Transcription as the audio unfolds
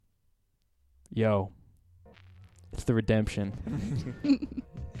Yo, it's the redemption.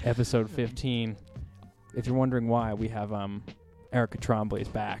 Episode 15. If you're wondering why, we have Erika Trombley is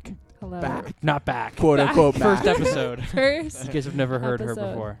back. Hello. Not back. Quote unquote back. First episode. First. You guys have never heard her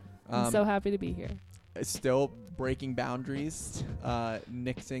Episode. before. I'm so happy to be here. Still breaking boundaries,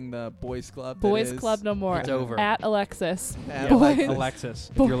 nixing the boys club. Boys Club no more. It's over. At Alexis. At Boys. Alexis,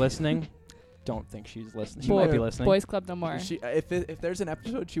 if Boy. you're listening, don't think she's listening. She might be listening. Boys Club no more. If there's an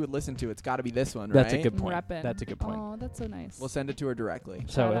episode she would listen to, it's got to be this one, That's right? a good point. Reppin'. That's a good point. Oh, that's so nice. We'll send it to her directly.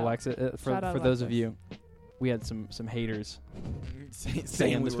 So Shout out. Alexis, Shout out for those of Alexis. you, we had some haters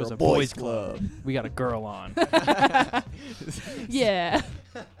Saying this we was were a boys club. We got a girl on. Yeah.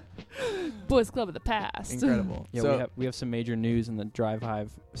 Boys Club of the past. Incredible. Yeah, So, we have some major news in the DriveHive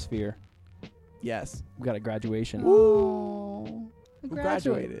sphere. yes. We got a graduation. Oh. Who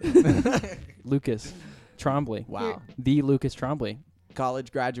Graduate. graduated? Lucas Trombley. Wow. The Lucas Trombley.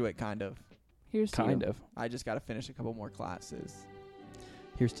 College graduate, kind of. Here's to Kind you. of. I just got to finish a couple more classes.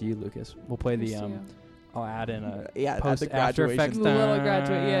 Here's to you, Lucas. We'll play Here's the to you. I'll add in a Yeah, at post the After graduation. Effects. The little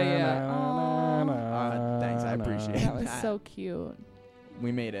graduate, yeah. Thanks, I appreciate That was that. so cute.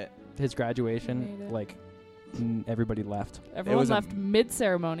 We made it. His graduation, Made it. like everybody left. Everyone was a- left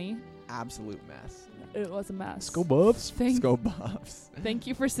mid-ceremony. Absolute mess. It was a mess. Go Buffs. Thank Go Buffs. Thank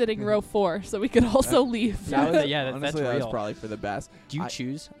you for sitting row 4 so we could also leave. That was yeah. Honestly, That's that was real. probably for the best. Do you I-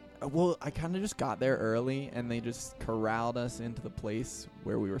 choose? Well, I kind of just got there early, and they just corralled us into the place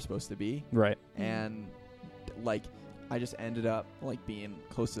where we were supposed to be. Right. And, like, I just ended up, like, being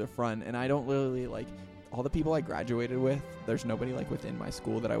close to the front. And I don't really, like, all the people I graduated with, there's nobody, like, within my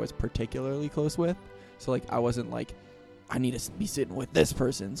school that I was particularly close with. So, like, I wasn't, like, I need to be sitting with this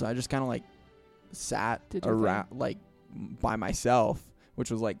person. So I just kind of, like, sat Did your around, like, by myself, which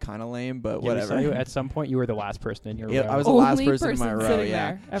was, like, kind of lame, but whatever. At some point, you were the last person in your Yeah, row. I was the Only last person in my row, sitting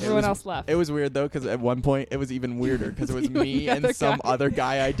yeah. there. Everyone was- else left. It was weird, though, because at one point, it was even weirder, because it was You and me the and other some guy. other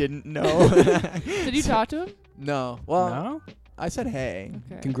guy I didn't know. Did you talk to him? No. Well, no? I said hey.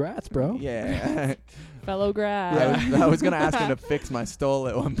 Okay. Congrats, bro. Yeah. Fellow grad. I was going to ask him to fix my stole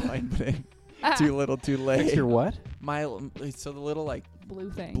at one point, but too little, too late. Fix your what? So the little, like, Blue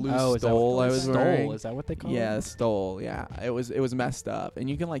thing. blue Oh, is that stole what I was stole? wearing. Is that what they call Yeah, it? stole. Yeah, it was messed up, and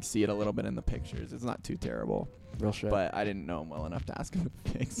you can, like, see it a little bit in the pictures. It's not too terrible, Real shit. but I didn't know him well enough to ask him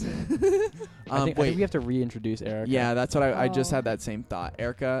to fix it. I think wait. we have to reintroduce Erika. Yeah, that's what I just Oh. had that same thought.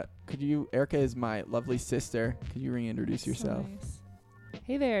 Erika, Erika is my lovely sister. Could you reintroduce So yourself? nice.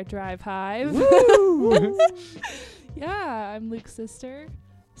 Hey there, DriveHive. Woo! Yeah, I'm Luke's sister.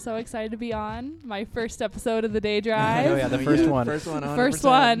 So excited to be on my first episode of the Day Drive. Oh, yeah, the first one. First one. 100%. First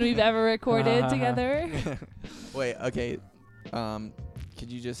one we've ever recorded together. Wait, okay.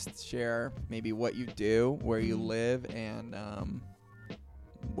 Could you just share maybe what you do, where you live, and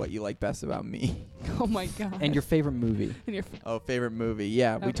what you like best about me? Oh my god. And your favorite movie. And your Oh, favorite movie.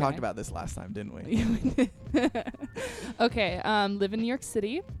 Yeah, we Okay. talked about this last time, didn't we? Okay, live in New York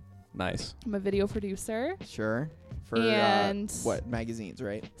City. Nice. I'm a video producer. Sure. For And- what magazines,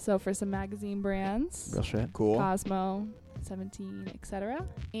 right? So for some magazine brands, Real shit. Cool. Cosmo, 17, etc.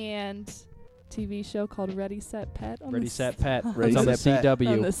 And TV show called Ready Set Pet on Ready, the Set, Pet. Ready, It's on the Set, Pet. CW.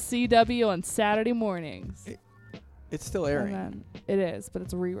 on the CW on Saturday mornings. It's still And airing. then it is, but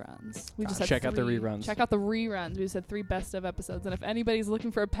it's reruns. We just had Check out the three- reruns. Check out the reruns. We just had 3 best of episodes. And if anybody's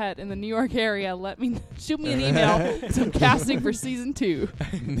looking for a pet in the New York area, shoot me an email. So I'm casting for season 2.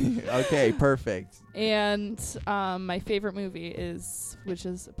 Okay, perfect. And my favorite movie is, which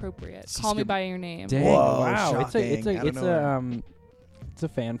is appropriate, Just Call Me give- by Your Name. Dang! Whoa, Wow! shocking.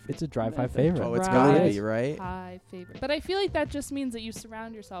 It's a DriveHive That's a favorite. Oh, it's Right. gotta It be, is. right? High favorite. But I feel like that just means that you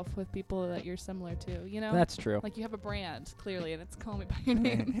surround yourself with people that you're similar to, you know? That's true. Like you have a brand, clearly, and it's Call Me by Your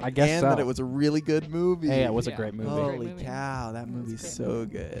Name. I guess and so. that it was a really good movie. Hey, it was a Yeah. great movie. Oh. Great Holy movie. cow, that It was movie's great so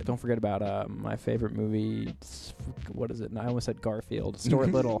movie. good. Don't forget about my favorite movie. What is it? I almost said Garfield.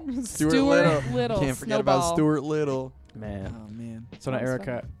 Stuart Little. Stuart Little. Can't forget about Snowball. Stuart Little. Man. Oh man. So now, That was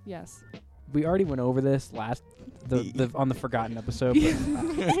Erika, fun. Yes. we already went over this on the forgotten episode.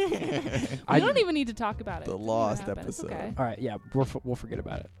 But, I don't even need to talk about it. The What lost happened. It's episode. okay. all right, yeah, we'll forget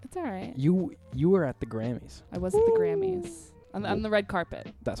about it. It's all right. You were at the Grammys. I was at the Grammys on the red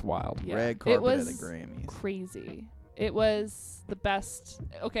carpet. That's wild. Yeah. Red It carpet was at the Grammys. crazy. It was the best.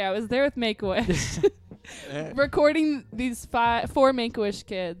 Okay, I was there with Make-A-Wish, recording these 4 Make-A-Wish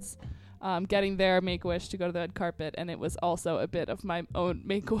kids, getting their Make-A-Wish to go to the red carpet, and it was also a bit of my own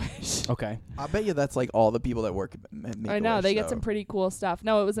Make-A-Wish. Okay. I bet you that's like all the people that work at Make-A-Wish. I know, they get though. some pretty cool stuff.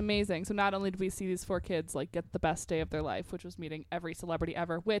 No, it was amazing. So not only did we see these 4 kids like get the best day of their life, which was meeting every celebrity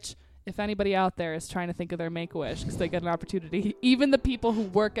ever, which if anybody out there is trying to think of their Make-A-Wish because they get an opportunity, even the people who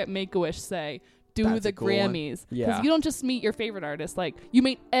work at Make-A-Wish say, do That's the a cool one. Grammys. Because Yeah. you don't just meet your favorite artist. Like, you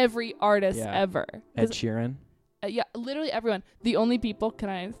meet every artist Yeah. ever. Ed 'Cause, Sheeran. yeah, literally everyone. The only people, can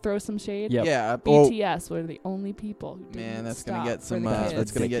I throw some shade? Yep. Yeah. Oh, BTS were the only people who didn't man, that's stop gonna get for some. the That's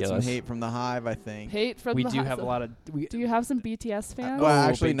kids. gonna get some Ridiculous. hate from the Hive, I think. Hate from We the do hot- have a lot of. Do you have some BTS fans? Well, Oh,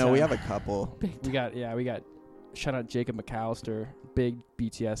 actually, big no. We time. have a couple. Big We got shout out Jacob McAllister, big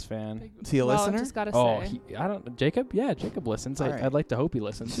BTS fan. Big- Is he a well, listener? Just gotta Oh, say. I don't. Jacob, yeah, Jacob listens. All right. I'd like to hope he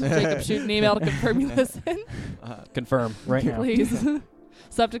listens. Jacob, shoot an email to confirm you listen. Confirm right now. Please.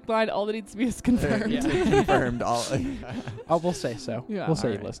 Subject line, all that needs to be is confirmed. Yeah. Confirmed. All. Oh, we'll say so. Yeah. We'll say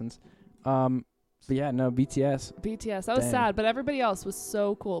All he listens. But yeah, no, BTS, BTS. That was Dang. sad, but everybody else was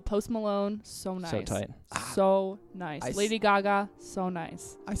so cool. Post Malone, so nice. so tight. So nice. I s- Lady Gaga, so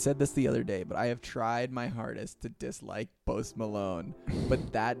nice. I said this the other day, but I have tried my hardest to dislike Post Malone.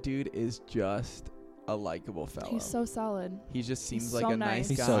 But that dude is just a likable fellow. He's so solid. He just seems he's like so a nice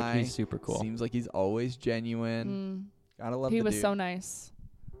nice. guy. He's super cool. Seems like he's always genuine. Gotta love He the was dude. so nice.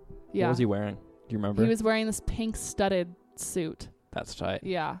 What Yeah. was he wearing? Do you remember? He was wearing this pink studded suit. That's tight.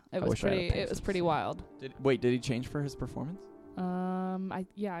 Yeah, I it was wish I had a pretty. pink It was studded pretty suit. wild. Did he change for his performance?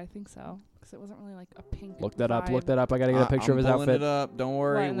 I think so, because it wasn't really like a pink. Look that up. vibe. Look that up. I gotta get a picture I'm of his pulling outfit. it up. Don't What,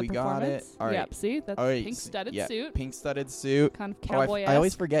 worry, in the we got it. performance? All right. Yep. See, that's All right, pink studded suit. Pink studded suit. Kind of Oh, cowboy. I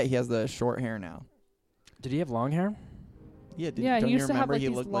always forget he has the short hair now. Did he have long hair? Yeah, Yeah, don't he you used to have remember like he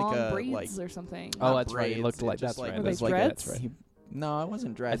these looked long like a braids or something. Oh, not that's right. He braids, looked it like just that's like right. Were was they like dreads? That's right. No, it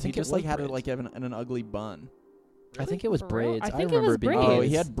wasn't dreads. I think he it just was like had braids. like an ugly bun. I think it was For real? braids. I think it remember was it being braids. Oh, he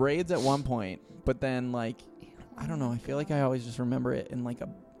Braids. had braids at one point, but then like I don't know. I feel like I always just remember it in like a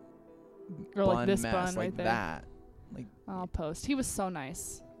Or bun like this mess, bun like right there. that. I'll post. He was so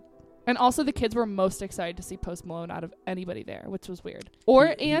nice. And also the kids were most excited to see Post Malone out of anybody there, which was weird.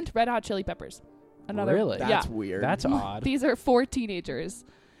 And Red Hot Chili Peppers. Another Really? That's yeah. weird. That's odd. These are 4 teenagers.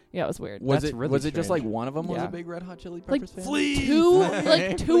 Yeah, it was weird. was That's it really was it just like strange. one of them was Yeah. a big Red Hot Chili Like, Peppers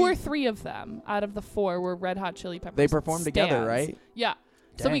fan? Two or three of them out of the 4 were Red Hot Chili Peppers. They performed together, stans. right? Yeah.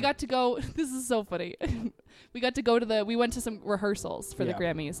 So we Dang. got to go. This is so funny. We got to go to we went to some rehearsals for the Yeah.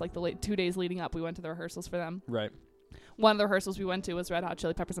 Grammys, like the 2 days leading up. We went to the rehearsals for them. Right. One of the rehearsals we went to was Red Hot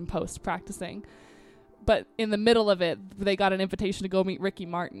Chili Peppers and Post practicing. But in the middle of it, they got an invitation to go meet Ricky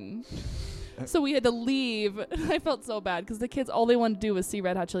Martin. So we had to leave. I felt so bad because the kids, all they wanted to do was see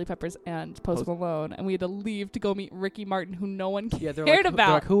Red Hot Chili Peppers and Post Malone. And we had to leave to go meet Ricky Martin, who no one Yeah, they're cared like, about.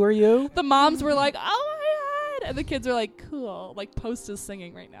 They're like, who are you? The moms were like, oh my God. And the kids were like, cool. Like, Post is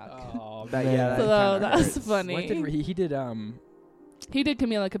singing right now. Oh, That- man. yeah, that So kinda that was hurts. funny. What did he did? He did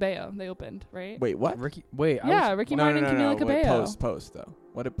Camila Cabello. They opened, right? Wait, what? Ricky. Wait. Yeah, Ricky Martin and Camila Wait, Cabello. Post though.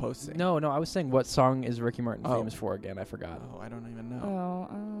 What did Post sing? No, I was saying, what song is Ricky Martin Oh. famous for again? I forgot. Oh, I don't even know.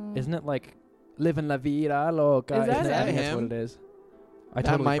 Oh, Isn't it like "Living La Vida Loca"? Is that Isn't it? I think that's him? what it is. I that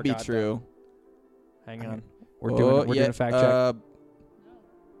totally might be forgot true. that. Hang I on. can- We're Oh, doing yeah, a fact check.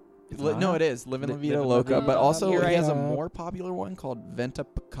 It's No, not? it is "Living La Vida Livin' La Loca," Vida but also Loca. he has a You're right. more popular one called "Venta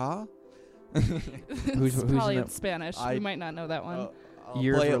Pa." Who's it's probably in in it? Spanish. I- we might not know that one. I'll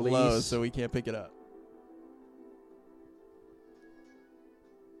Year of play it low release. so we can't pick it up.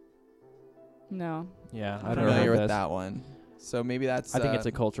 No. Yeah, I'm I don't Familiar know with this. that one. So maybe that's. I think it's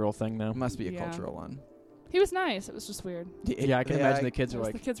a cultural thing now. must be a Yeah. cultural one. He was nice. It was just weird. Yeah, I can imagine the kids are The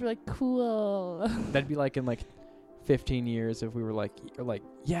like, kids were like, cool. that'd be like in like 15 years if we were like,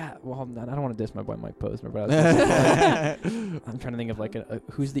 yeah. Well, I don't want to diss my boy Mike Posner, but I'm trying to think of like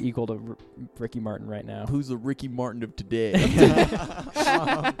who's the equal to Ricky Martin right now. Who's the Ricky Martin of today?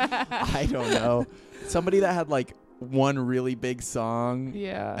 I don't know. Somebody that had like one really big song,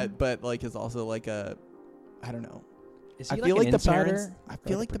 Yeah. but like is also like a, I don't know. Is I he feel like like an the insider? parents. I Or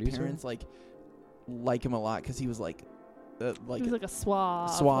feel the like the producer? parents like him a lot because he was like he was like a suave.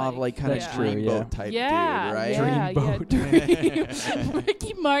 kind of That's true, yeah. dreamboat type yeah, dude, right? Yeah, Dreamboat.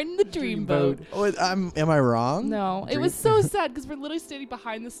 Ricky Martin, the Dreamboat. Oh, am I wrong? No, it Dream- was so sad because we're literally standing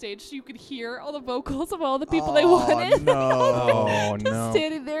behind the stage, so you could hear all the vocals of all the people they Oh, wanted. no. Oh Just no.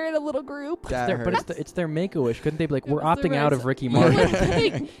 standing there in a little group. That But hurts. it's their Make-A-Wish. Couldn't they be like, It we're was the opting out right of Ricky You would Martin?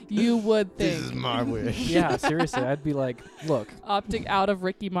 think. You would think. my wish. Yeah, seriously, I'd be like, look, Opting out of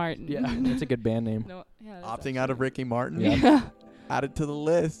Ricky Martin. yeah, that's a good band name. No, yeah, that's Opting out of Ricky Martin. Yeah. Yeah. Add it to the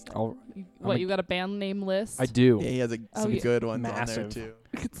list. What, you got a band name list? I do. Yeah, he has Oh, some yeah. good ones Massive. on there too.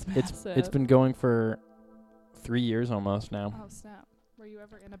 It's It's massive. been going for 3 years almost now. Oh, snap. Were you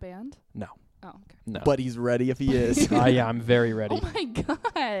ever in a band? No. Oh, okay. No. But he's ready if he is. Yeah, I'm very ready. Oh, my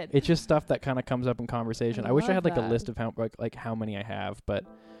God. It's just stuff that kind of comes up in conversation. I wish I love had like a that. list of how like how many I have, but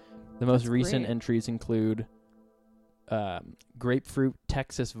the most That's recent great. entries include grapefruit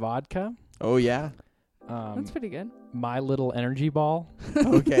Texas vodka. Oh yeah. That's pretty good. My Little Energy Ball.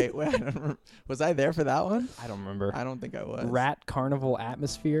 Okay. Wait, was I there for that one? I don't remember. I don't think I was. Rat Carnival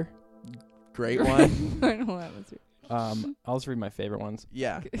Atmosphere. Great one. I'll just read my favorite ones.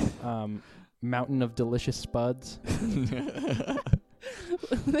 Yeah. Mountain of Delicious Spuds.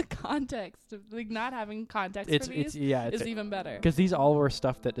 The context of like not having context for these is even better. Because these all were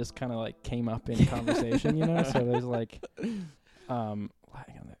stuff that just kind of like came up in conversation, you know. So there's like,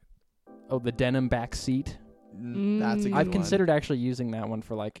 the denim back seat. That's a good I've one. considered actually using that one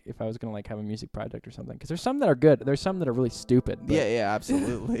for like if I was gonna like have a music project or something. Because there's some that are good. There's some that are really stupid. But Yeah,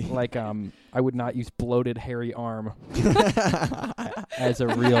 absolutely. like I would not use bloated hairy arm as a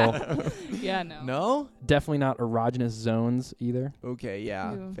real. Yeah, no. No? Definitely not erogenous zones either. Okay,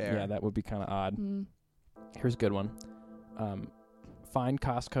 yeah, Ew. fair. Yeah, that would be kind of odd. Mm. Here's a good one. Find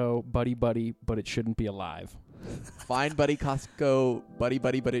Costco, buddy, but it shouldn't be alive. Find Buddy Costco, buddy,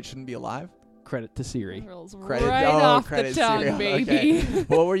 but it shouldn't be alive? Credit to Siri. Rolls Credit, right off credit the tongue, Siri. baby. Okay.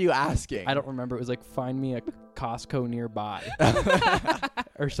 What were you asking? I don't remember. It was like, find me a Costco nearby.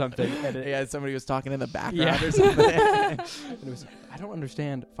 Or something. And Yeah, somebody was talking in the background Yeah. or something. and it was, I don't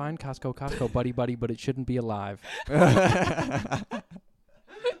understand. Find Costco, buddy, but it shouldn't be alive.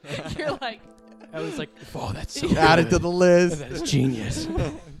 You're like, I was like, oh, that's so Add it good. to the list. That's genius.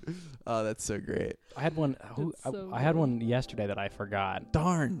 Oh, that's so great. I had one. That's so I had good. one yesterday that I forgot,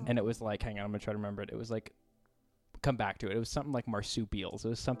 Darn. and it was like, hang on, I'm gonna try to remember it. It was like, come back to it. It was something like marsupials. It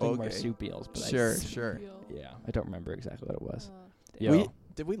was something Okay. marsupials. But Sure. Yeah, I don't remember exactly what it was. Damn. Yo,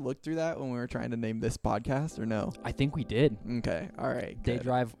 Did we look through that when we were trying to name this podcast or no? I think we did. Okay. All right. Day good.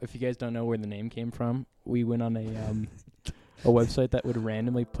 Drive. If you guys don't know where the name came from, we went on a website that would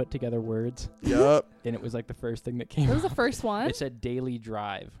randomly put together words, Yup. and it was like the first thing that came. That was up. the first one? It said Daily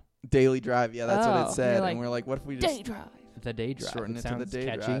Drive. Daily Drive. Yeah, that's what Oh, it said. you're like, And we're like, what if we just Day Drive. The Day Drive. shorten It it to the sounds Day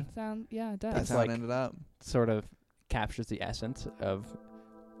catchy. Drive? Yeah, it does. That's It's how like- it ended up. Sort of captures the essence of.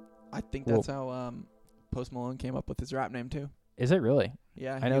 I think Well- that's how Post Malone came up with his rap name too. Is it really?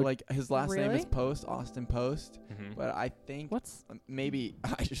 Yeah, I he, know- like his last name is Really? Post, Austin Post. Mm-hmm. But I think What's maybe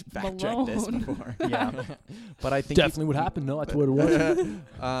I should fact check this Malone? before. Yeah. But I think Definitely what happened. No, that's what it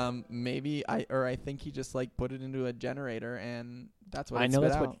was. maybe I think he just like put it into a generator and that's what I it know spit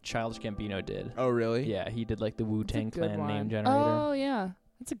that's out. what Childish Gambino did. Oh really? Yeah, he did like the Wu-Tang That's a good Clan name one. generator. Oh, yeah.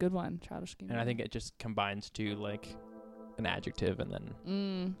 That's a good one. Childish Gambino. And I think it just combines to like an adjective and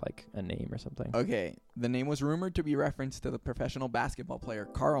then like a name or something. Okay, the name was rumored to be referenced to the professional basketball player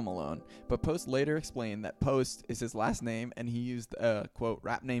Karl Malone, but Post later explained that Post is his last name and he used a, quote,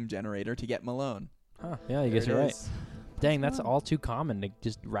 rap name generator to get Malone. Huh, yeah, you There guess it you're right. is. Dang, that's fun. all too common to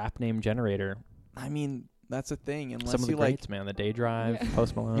just rap name generator. I mean, that's a thing, unless Some of the you like... greats, man. The Day Drive, Yeah.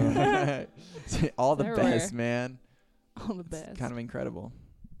 Post Malone. all the There best, were. man. All the It's best. kind of incredible.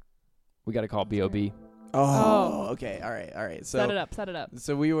 We got to call B.o.B. Oh, okay. All right. So Set it up.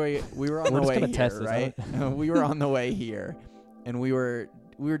 So we were on We're the just way gonna here, test this right? We were on the way here, and we were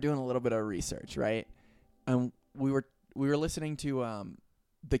doing a little bit of research, right? And we were listening to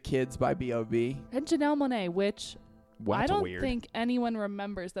 "The Kids" by B.o.B. And Janelle Monáe, which Wow, I that's don't weird. think anyone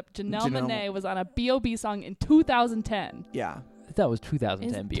remembers that Janelle Janelle- Monáe was on a B.o.B. song in 2010. Yeah, That was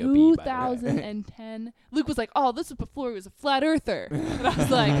 2010 In B.o.B. by the way. 2010. Luke was like, oh, this was before he was a flat earther. And I was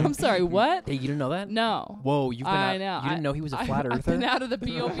like, I'm sorry, what? Hey, you didn't know that? No. Whoa, you've been I out, know. You didn't know he was a flat I've earther? been out of the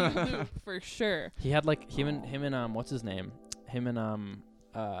B.o.B. loop for sure. He had like him and what's his name? Him and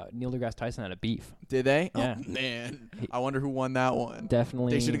Neil deGrasse Tyson had a beef. did they? Yeah. Oh, man, He- I wonder who won that one.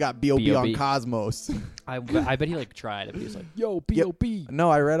 Definitely. They should have got B.o.B. on B.o.B.. Cosmos. I bet he like tried it. He was like, "Yo, B.o.B."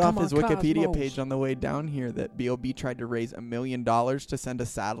 No, I read off Come his on, Wikipedia Cosmos. page on the way down here that B.o.B. tried to raise $1 million to send a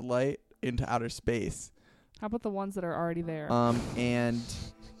satellite into outer space. How about the ones that are already there? And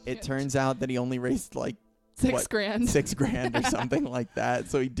it turns out that he only raised like $6 grand. $6,000 or something like that.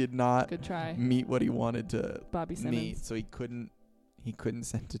 So he did not Good try. meet what he wanted to Bobby Simmons. meet. So he couldn't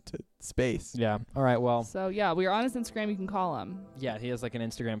send it to space. Yeah. All right. Well, So, yeah, we are on his Instagram. You can call him. yeah, he has like an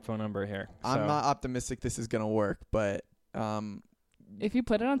Instagram phone number here. I'm So- not optimistic this is gonna work, but If you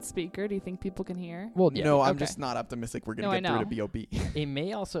put it on speaker, do you think people can hear? Well, yeah. no, I'm okay. just not optimistic we're No, gonna I get through know. to B.o.B. It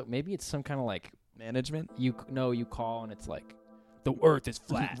may also maybe it's some kind of like management. you call and it's like the Earth is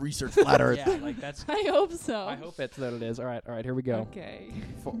flat. Research flat Earth. Yeah, like that's. I hope so. I hope that's what it is. All right. Here we go. Okay.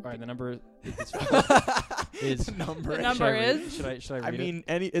 All right, the number is. The number. The number is? Should I read I it? mean,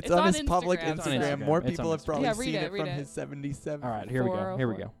 it's It's on on his public Instagram. It's on Instagram. Instagram. More It's people on have probably Yeah, read seen it, it read from it. his 77. All right, here we go.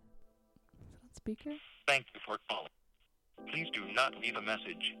 404. Speaker? Thank you for calling. Please do not leave a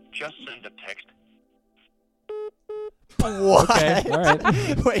message. Just send a text. What? Okay, all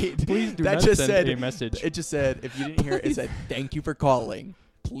right. Wait. Please do that not just send said a message. It just said, if you didn't hear it, it said, "Thank you for calling.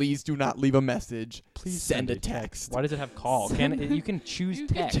 Please do not leave a message. Please send a text." Why does it have call? You can choose You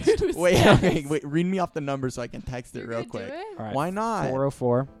can text. choose Wait, text. okay, wait. Read me off the number so I can text it You're real gonna quick. do it? All right. Why not?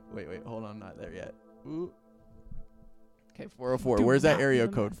 404. Wait, hold on, not there yet. Ooh. Okay, 404. Do Where's that not area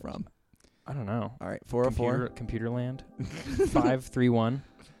leave a code message. from? I don't know. All right, 404 Computerland. 531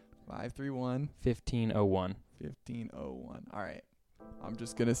 531 1501. 1501. All right. I'm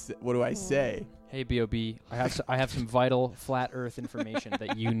just gonna say, what do I say? Hey B.o.B, I have some vital flat Earth information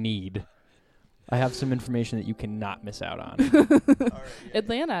that you need. I have some information that you cannot miss out on. All right, yeah.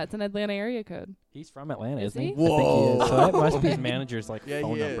 Atlanta. It's an Atlanta area code. He's from Atlanta, Is isn't he? he? I think he is. So that must be his Whoa. manager's Yeah,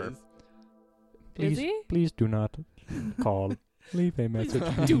 phone he number. is. Please, Is he? please do not call. Leave a message.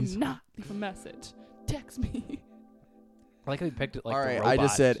 Do please. not leave a message. Text me. I like how he picked it like All the right, robot I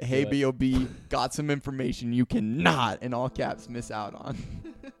just said, to "Hey do it. B.o.B, got some information you cannot," in all caps, miss out on.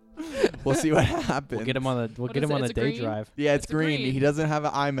 We'll see what happens. We'll get him on the What get is him it? on the It's a day green? drive. Yeah, it's It's a green. green. He doesn't have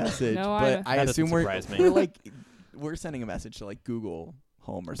an iMessage, No but I That assume doesn't surprise me. we're like we're sending a message to like Google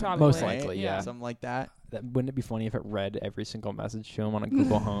Home or something. Probably. Most right? likely, yeah. Something like that. Wouldn't it be funny if it read every single message to him on a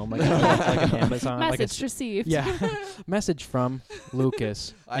Google Home, like an Amazon, Message received. yeah, message from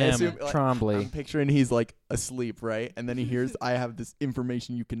Lucas I M. assume, like, Trombley. I'm picturing he's like asleep, right? And then he hears, "I have this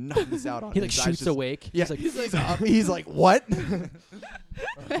information you cannot miss out on." He And like the guy's shoots just- awake. Yeah, He's like, he's like, "What?"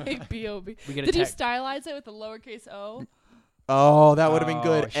 Hey, B.o.B. we get a Did you text. stylize it with a lowercase o? Oh, that would have been Oh,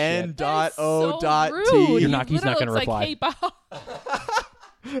 good. shit. N That is dot O so dot rude. T. You're He not- he's not literally gonna looks like,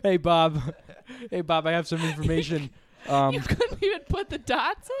 Hey Bob, hey Bob, I have some information. You couldn't even put the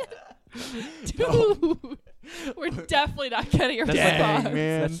dots in? Dude. We're definitely not getting a That's response. Dang,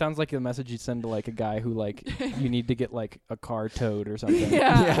 man. That sounds like a message you'd send to like a guy who like you need to get like a car towed or something.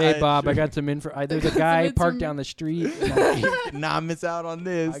 Yeah. Yeah, Hey Bob, sure. I got some info. There's a Some guy info- parked down the street. Not miss out on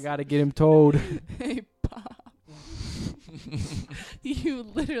this. I gotta get him towed. Hey, Bob. You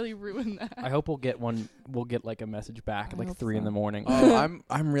literally ruined that. I hope we'll get one. We'll get like a message back I at like hope 3 in so. the morning. Oh,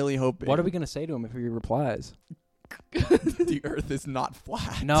 I'm really hoping. What are we gonna say to him if he replies? The Earth is not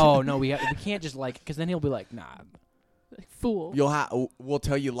flat. No, we can't just like because then he'll be like, nah. Like, fool. We'll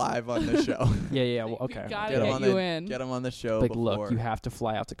tell you live on the show. Yeah. Well, We okay. gotta Get him get on you the- in. Get him on the show. Like, before. look, you have to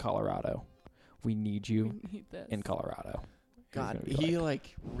fly out to Colorado. We need you We need this. in Colorado. God, He's gonna be he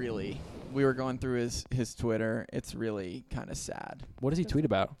like really. We were going through his Twitter. It's really kind of sad. What does he tweet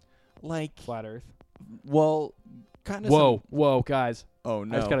about? Like, Flat Earth. well, kind of. Whoa, guys! Oh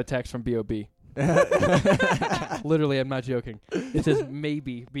no. I just got a text from B.o.B. Literally, I'm not joking. It says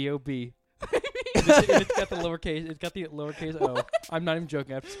maybe B.o.B. and it's got the lowercase. It's got the lowercase o. I'm not even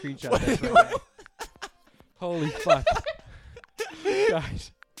joking. I have to screenshot this right now. Holy fuck,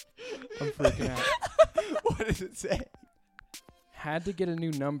 guys! I'm freaking out. What does it say? Had to get a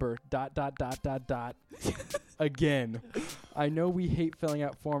new number. ... Again. I know we hate filling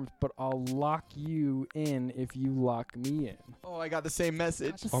out forms, but I'll lock you in if you lock me in. Oh, I got the same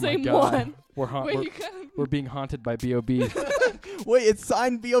message. The Oh same my God. one. We're Wait, you got we're being haunted by B.o.B. Wait, it's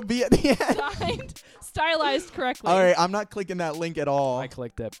signed B.o.B at the end. signed, stylized correctly. All right, I'm not clicking that link at all. I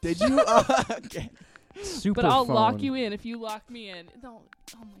clicked it. Did you? Okay. Super But I'll phone. lock you in if you lock me in. No,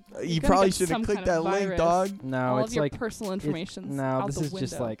 oh my God. You You're gonna probably get should have some clicked kind that of link, virus. dog. No, All it's of your like personal information. no. This is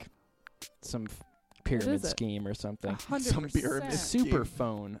just like some pyramid is it? scheme or something. 100%. Some pyramid Super scheme.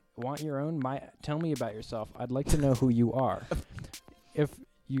 phone. Want your own? Tell me about yourself. I'd like to know who you are. If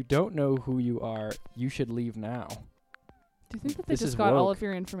you don't know who you are, you should leave now. Do you think that they This is just got all woke. of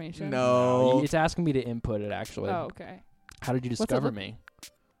your information? No. It's asking me to input it. Actually. Oh, okay. How did you What's it discover look- me?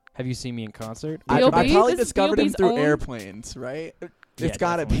 Have you seen me in concert? I B.o.B? probably This is discovered him B.o.B.'s through own- airplanes, right? It's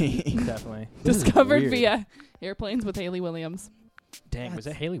gotta definitely. be. Definitely. This is Discovered weird. via airplanes with Haley Williams. Dang, was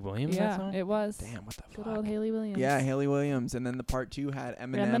that Haley Williams? That Yeah, song? it was. Damn, what the Good fuck? old Haley Williams. Yeah, Haley Williams, and then the part 2 had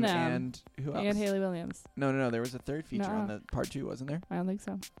Eminem, Eminem. and who else? And Haley Williams. No, there was a third feature on Nuh-uh. the part 2, wasn't there? I don't think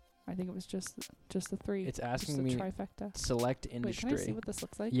so. I think it was just the three. It's just asking the me trifecta. select Wait, industry. can I see what this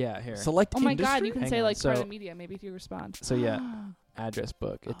looks like? Yeah, here. Select Oh my industry? God, you can Hang say on, like part of so- the media. Maybe if you respond. So yeah, address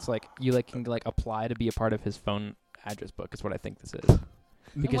book. It's like you like can like apply to be a part of his phone address book. Is what I think this is.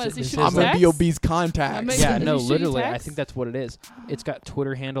 And what, it is he says, shooting I'm gonna text? be B.o.B.'s contacts. I'm gonna- yeah, Did no, he shoot you literally, I text? think that's what it is. It's got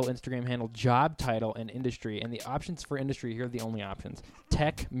Twitter handle, Instagram handle, job title, and industry. And the options for industry here are the only options: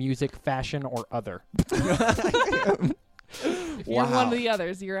 tech, music, fashion, or other. If you're one of the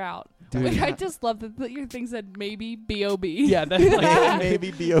others, you're out. Dude. Like, I just love that your thing said maybe B.o.B. Yeah, that's like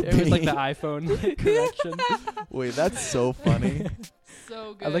Maybe B.o.B. It was like the iPhone correction. Wait, that's so funny.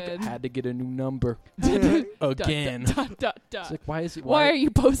 So good. I like had to get a new number again. It's like, why is it? Why are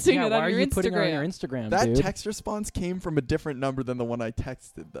you posting yeah, it why on are your you Instagram? putting it on your Instagram, That dude? text response came from a different number than the one I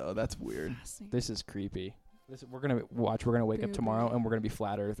texted, though. That's weird. This is creepy. We're gonna wake up tomorrow and we're gonna be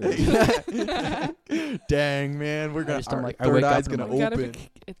flat earthers. Dang, man, we're gonna. Our I third wake eye's up gonna and open.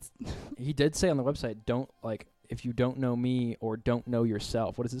 He did say on the website, don't like if you don't know me or don't know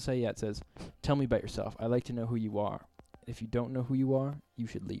yourself. What does it say? Yeah, it says, tell me about yourself. I like to know who you are. If you don't know who you are, you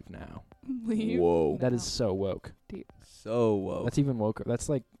should leave now. Leave. Whoa, That is so woke. Deep. so woke. That's even woker. That's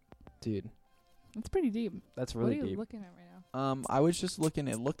like, dude, That's pretty deep. that's really what are you deep. looking at right now? I was just looking.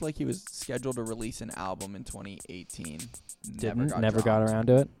 It looked like he was scheduled to release an album in 2018. Never got around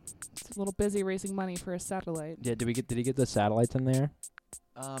to it. It's a little busy raising money for a satellite. Yeah, did he get the satellites in there?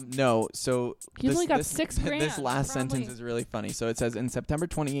 No. So He's only got $6 grand. This last probably. sentence is really funny. So it says, in September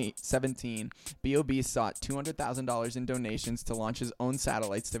 2017, B.o.B. sought $200,000 in donations to launch his own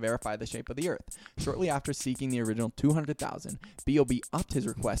satellites to verify the shape of the Earth. Shortly after seeking the original $200,000, B.o.B. upped his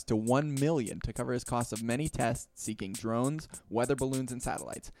request to $1 million to cover his costs of many tests seeking drones, weather balloons, and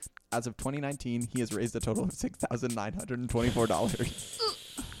satellites. As of 2019, he has raised a total of $6,924.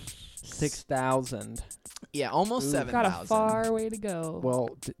 6,000. Yeah, almost Ooh. 7,000. Got a far way to go. Well,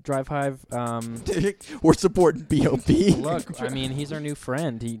 DriveHive. We're supporting B.o.B. Look, I mean, he's our new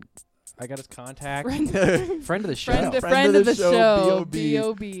friend. I got his contact. Friend Friend of the show. friend of the show. B.o.B.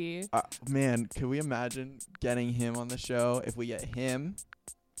 B.o.B. Man, could we imagine getting him on the show if we get him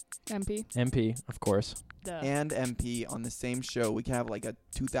MP. of course. Duh. and MP on the same show? We could have like a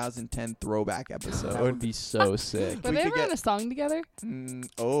 2010 throwback episode. That would be so sick. Were we they could ever on get- a song together?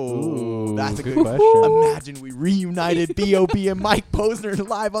 Ooh, That's a good good question. Imagine we reunited B.o.B. and Mike Posner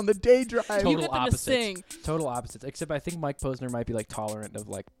live on the day drive. Total You get them to opposites. sing. Total opposites. Except I think Mike Posner might be like tolerant of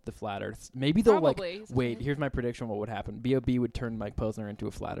like the flat Earth. Maybe they'll like. Probably. Wait, here's my prediction. What would happen? B.o.B. would turn Mike Posner into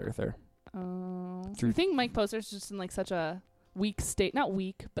a flat earther. I think Mike Posner's just in like such a weak state. Not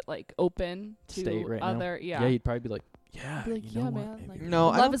weak, but like open to State right now? other. Yeah, he'd probably be like, yeah, Be like, you know yeah, what? man. Maybe Like, No,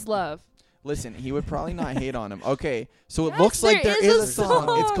 I love don't- is love. Listen, he would probably not hate on him. Okay, so it Yes, looks like there there is is a a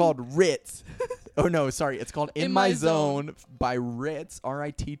song. It's song. called Ritz. Oh no, sorry. It's called In My Zone. Zone by Ritz,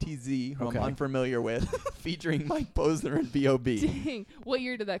 R-I-T-T-Z, who Okay. I'm unfamiliar with, featuring Mike Posner and B.o.B. Dang. What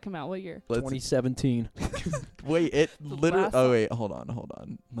year did that come out? What year? Let's 2017 wait. It The literally. last Oh song. wait, hold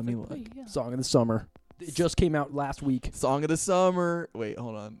on. Let me look. Wait, yeah. song of the summer. It just came out last week. Song of the summer. Wait,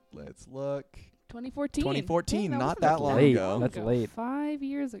 hold on. Let's look. 2014. 2014, Dang, not was that pretty long late. ago. That's late. 5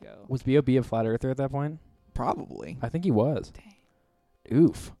 years ago. Was B.o.B. a flat earther at that point? Probably. I think he was. Dang.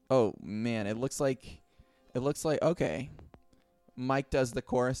 Oof. Oh man, it looks like okay. Mike does the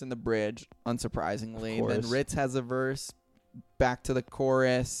chorus and the bridge, unsurprisingly. Of Then course. Ritz has a verse, back to the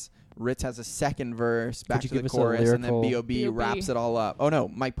chorus. Ritz has a second verse, back you to the give us a chorus, and then lyrical- B.o.B. wraps it all up. Oh no,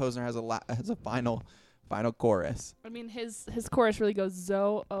 Mike Posner has a final chorus. I mean, his chorus really goes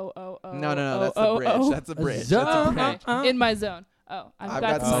zo oh oh oh. No, that's the oh, bridge. oh. That's the bridge. Zo- That's the bridge. Okay. In my zone. Oh, I've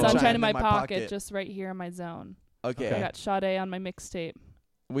got the sunshine in my pocket, just right here in my zone. Okay, I got Sade on my mixtape.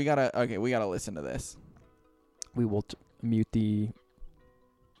 we gotta listen to this. We will mute the.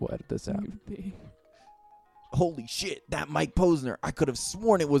 We'll edit this out. Holy shit, that Mike Posner. I could have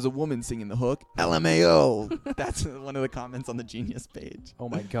sworn it was a woman singing the hook. LMAO. That's one of the comments on the Genius page. Oh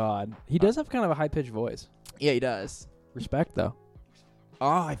my god. He does have kind of a high pitched voice. Yeah, he does. Respect though. Oh,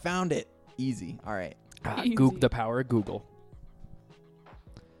 I found it. Easy. All right. Easy. The power of Google.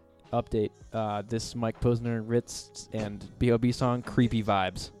 Update. This Mike Posner, Ritz, and B.o.B. song, creepy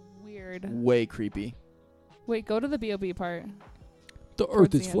vibes. Weird. Way creepy. Wait, go to the B.o.B. part. The Towards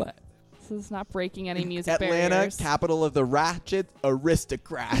earth the is end. flat. This is not breaking any music Atlanta, barriers. capital of the ratchet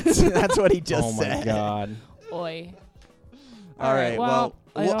aristocrats. That's what he just Oh said. my god. Oi. All right. Well,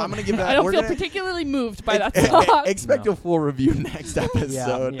 I don't- I'm gonna give that. I don't we're feel gonna particularly moved by that song. expect No. a full review next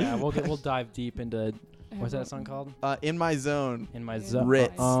episode. Yeah, we'll dive deep into what's that song called? In my zone. In my In zone.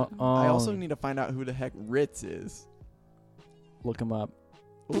 Ritz. my I also need to find out who the heck Ritz is. look him up.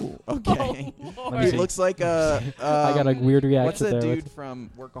 Ooh, okay. Oh, Let me He see. looks like a. I got a weird reaction What's that there. dude from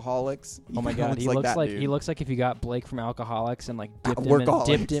Workaholics? Oh my kinda god, he looks that like dude. he looks like if you got Blake from Alcoholics and like dipped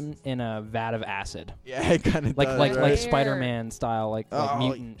Workaholics. him in a vat of acid, Yeah, it kind of like does, like right? like Spider-Man style, like Oh,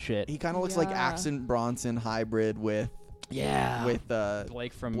 mutant shit. He kind of looks like Yeah. Accent Bronson hybrid with Yeah, with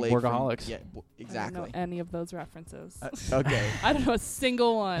Blake from Blake Workaholics. yeah, I don't exactly. know any of those references. Okay, I don't know a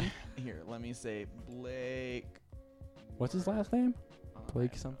single one. here, let me say Blake. What's his last name?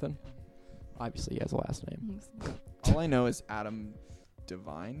 Blake something. Obviously, he has a last name. All I know is Adam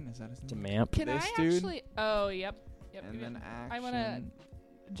Devine. Is that his name? Demamp. Can This I dude? actually? Oh, yep. And then action. I want to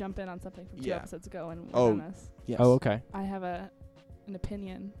jump in on something from 2 Yeah. episodes ago and Oh. on this. Yes. Oh, okay. I have a an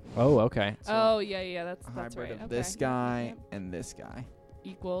opinion. Oh, okay. Oh, yeah, that's hybrid right. of Okay. this guy Yep. and this guy.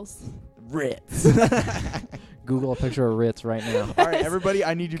 Equals. Ritz. Google a picture of Ritz right now. All right, everybody,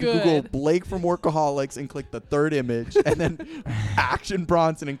 I need you to Google Good. Blake from Workaholics and click the third image, and then Action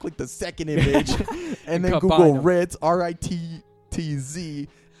Bronson and click the second image, and then combine Google them. Ritz, Rittz,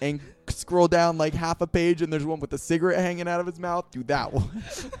 and scroll down like half a page, and there's one with a cigarette hanging out of his mouth. Do that one.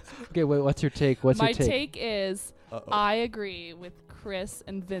 Okay, wait. What's your take? What's My your take? take is Uh-oh. I agree with Chris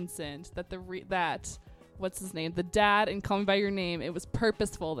and Vincent that that what's his name? The dad in Call Me by Your Name, it was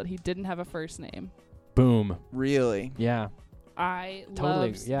purposeful that he didn't have a first name. Boom. Really? Yeah. I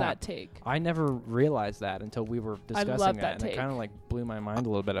Totally, love yeah. that take. I never realized that until we were discussing love that, that and it take. kind of like blew my mind a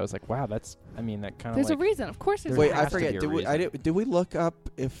little bit. I was like, wow, that kind of There's like. a reason. Of course there's There Wait, a I has to forget. be a Did we? reason. Did we look up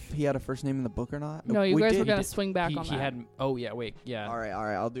if he had a first name in the book or not? No, you we guys did. were going to did. swing back on he that. had. Oh yeah, wait, yeah. All right.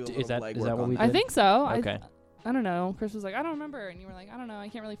 I'll do a Is little that legwork what on we that. I think so. Okay. I don't know. Chris was like, I don't remember. And you were like, I don't know. I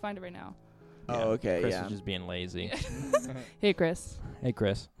can't really find it right now. Oh, Yeah, okay, Chris yeah. is just being lazy. Hey, Chris. Hey,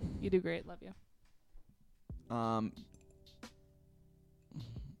 Chris. You do great. Love you.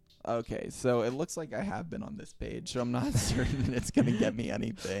 Okay, so it looks like I have been on this page, so I'm not certain it's gonna get me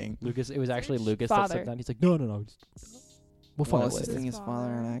anything. Lucas. It was actually Search Lucas that father. said that. He's like, no. We'll find While it later. assisting his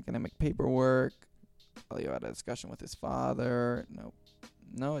father in Father. academic paperwork, Elio had a discussion with his father.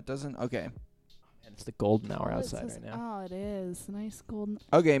 No, it doesn't. Okay, And it's the golden hour Oh, it outside says- right now. Oh, it is. Nice golden.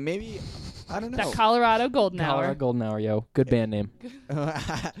 okay, maybe I don't know. That Colorado golden Colorado hour. golden hour, yo. Good band name.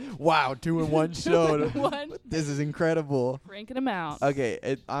 Wow, 2-in-1 show. One. This is incredible. Cranking them out.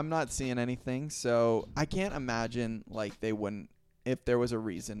 Okay, I'm not seeing anything, so I can't imagine like they wouldn't if there was a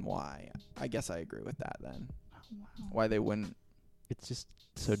reason why. I guess I agree with that then. Wow. Why they wouldn't. It's just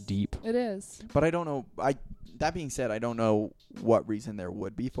so deep. It is. But I don't know. That being said, I don't know what reason there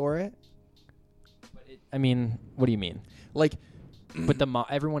would be for it. I mean, what do you mean? Like, But the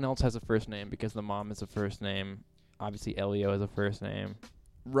everyone else has a first name because the mom is a first name. Obviously, Elio is a first name.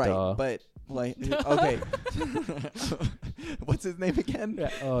 right? Duh. But like, okay. What's his name again?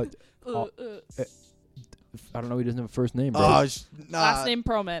 Yeah. I don't know. He doesn't have a first name, bro. Oh, Last name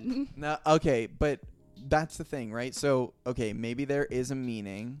Proman. No, okay, but that's the thing, right? So, okay, maybe there is a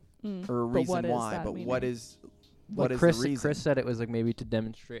meaning or a But what reason is why, that but meaning? what is Like the Chris, reason? Chris said it was like maybe to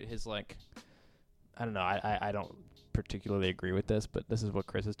demonstrate his like. I don't know. I don't particularly agree with this, but this is what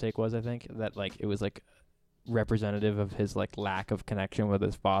Chris's take was. I think that like it was like representative of his like lack of connection with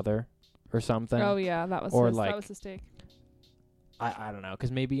his father or something. Oh yeah, that was Or his, like- that was his take. I don't know,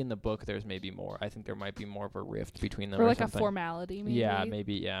 because maybe in the book there's maybe more. I think there might be more of a rift between them, Or or like something. a formality, maybe. Yeah,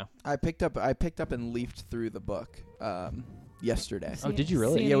 maybe. Yeah. I picked up and leafed through the book yesterday. Oh, did you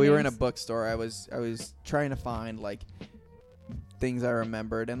really? See Yeah, any we were in a names? bookstore. I was trying to find like things I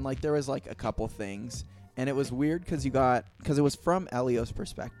remembered, and like there was like a couple things, and it was weird because it was from Elio's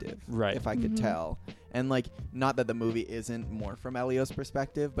perspective, Right. If I could Mhm. tell, and like not that the movie isn't more from Elio's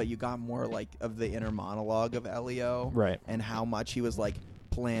perspective, but you got more like of the inner monologue of Elio, Right. and how much he was like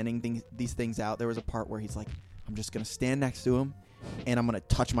planning these things out. There was a part where he's like, I'm just gonna stand next to him and I'm gonna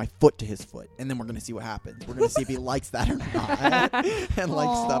touch my foot to his foot, and then we're gonna see what happens. We're gonna see if he likes that or not, and like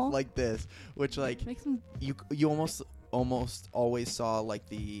Aw. stuff like this, which like Makes him you almost always saw like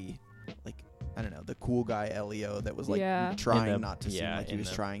the I don't know, the cool guy Elio that was like Yeah. trying In the- not to seem yeah, like he in was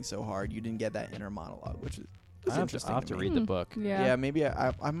the- ting so hard. You didn't get that inner monologue, which is interesting. I'll have to me. read the book. Yeah. Yeah, maybe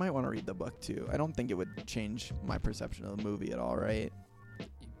I might want to read the book too. I don't think it would change my perception of the movie at all, right?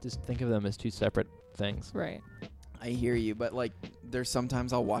 Just think of them as two separate things. Right. I hear you, but like there's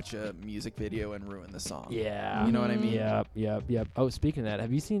sometimes I'll watch a music video and ruin the song. Yeah. You know what I Mhm. mean? Yep. Oh, speaking of that,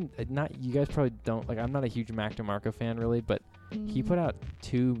 have you seen? Not you guys probably don't like. I'm not a huge Mac DeMarco fan really, but he put out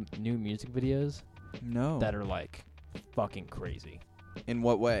 2 new music videos No. that are like fucking crazy, In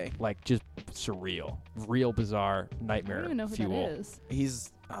what way? like just surreal, real bizarre I nightmare don't even know who fuel. that is.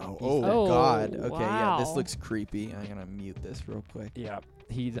 He's Oh, god. Okay, yeah, this wow. looks creepy. I'm gonna mute this real quick. Yeah,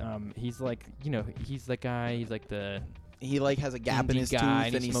 he's like he's the guy. He's like the He like has a gap in indie his guy,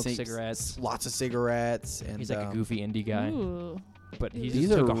 tooth, and he smokes sings cigarettes. lots of cigarettes, and He's like a goofy indie guy, Ooh. but he These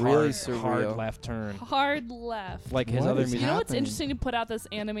just took are a really hard surreal. left turn. Hard left. Like his What other is music. You know what's happening? interesting to put out this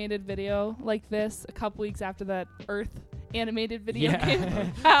animated video like this a couple weeks after that Earth animated video Yeah.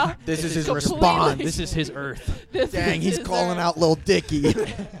 came out? This is his Completely. response. This is his Earth. This Dang, is he's his calling Earth. out Lil Dicky.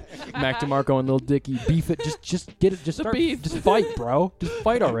 Mac DeMarco and Lil Dicky beef it. Just get it. Just The start. beef. Just fight, bro. Just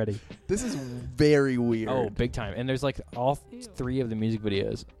fight already. This is very weird. Oh, big time. And there's like all Ew. 3 of the music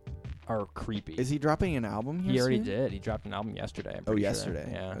videos are creepy. Is he dropping an album here He already soon? did. He dropped an album yesterday. I'm Oh, pretty sure. yesterday.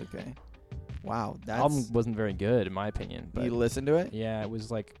 Yeah. Okay. Wow, album wasn't very good in my opinion. But you listened to it? yeah, it was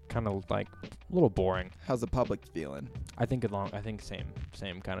like kind of like a little boring. How's the public feeling? I think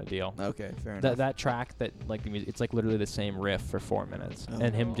same kind of deal. Okay, fair enough. That track that like the music, it's like literally the same riff for 4 minutes,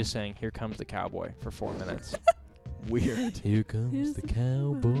 and him Oh. just saying "Here comes the cowboy" for 4 minutes. Weird. Here comes the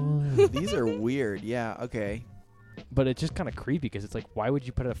cowboy. These are weird. Yeah. Okay. But it's just kind of creepy because it's like, why would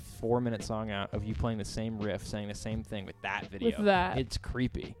you put a 4-minute song out of you playing the same riff, saying the same thing with that video? With that. It's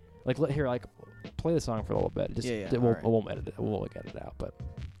creepy. Like, play the song for a little bit. Just, Yeah, we'll edit it. We'll edit it out. But,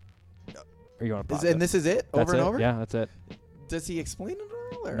 or you want to pause And it? this is it? That's Over and it? over? Yeah, that's it. Does he explain it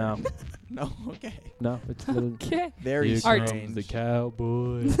all? Or? No. No. Okay. No, it's literally. Okay. Very Here strange. comes the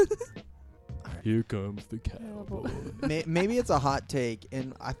cowboy. Here comes the cowboy. Maybe it's a hot take,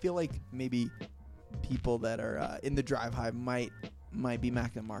 and I feel like maybe people that are in the DriveHive might be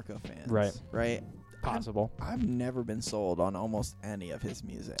Mac DeMarco fans. Right. Possible. I've never been sold on almost any of his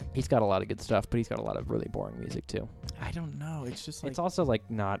music. He's got a lot of good stuff, but he's got a lot of really boring music too. I don't know. It's just like It's also like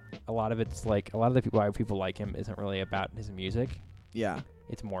not a lot of it's like a lot of the people why people like him isn't really about his music. yeah,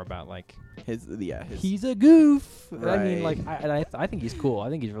 It's more about like his he's a goof. I mean, Right. like I think he's cool. I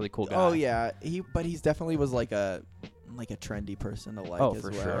think he's a really cool guy. Oh yeah, he's definitely was like a trendy person to like Oh, as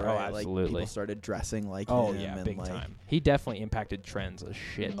for well, sure. Oh, right? Like absolutely. people started dressing like Oh him. yeah, and big like, time. He definitely impacted trends as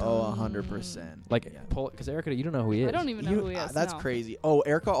shit. Oh, 100%. Like yeah. because Erika, you don't know who he is. I don't even know who he is. That's no. crazy. Oh,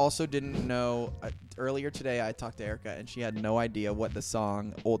 Erika also didn't know. Earlier today, I talked to Erika, and she had no idea what the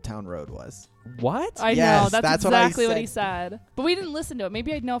song "Old Town Road" was. What? I know. Yes, That's that's what I exactly what he said. said. But we didn't listen to it.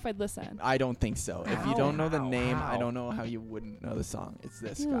 Maybe I'd know if I'd listen. I don't think so. If you How? don't know the name, How? I don't know how you wouldn't know the song. It's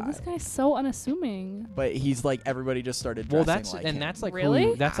this Ew, guy. this guy's so unassuming. But he's like everybody just started Well, dressing that's like and him. that's like Really? who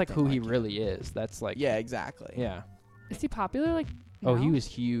he, that's like Acting who he like him. really is. That's like Yeah, exactly. yeah. Is he popular? Like, Oh, he now? was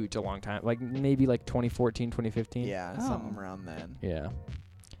huge a long time. Like maybe like 2014, 2015. Yeah, Oh. something around then. Yeah.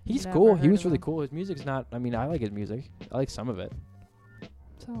 He's Never cool. He heard was of really him. cool. His music's not. I mean, I like his music. I like some of it.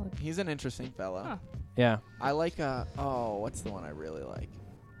 Solid. He's an interesting fella. Huh. Yeah. I like what's the one I really like?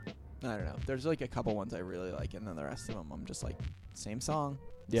 I don't know. There's like a couple ones I really like, and then the rest of them I'm just like same song.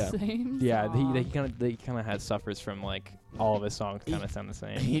 Yeah. Same Yeah. song. He kind of has suffers from like all of his songs kind of sound the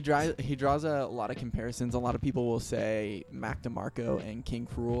same. He draws a lot of comparisons. A lot of people will say Mac DeMarco and King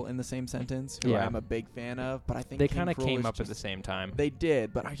Cruel in the same sentence, who Yeah. I'm a big fan of. But I think They King kind of Cruel came is up at just- the same time. They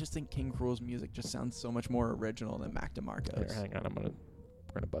did, but I just think King Cruel's music just sounds so much more original than Mac DeMarco's. Here, hang on.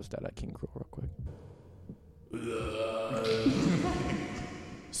 We're gonna bust out at King Cruel real quick.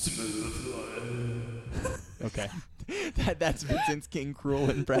 Okay. That's Vincent's King Cruel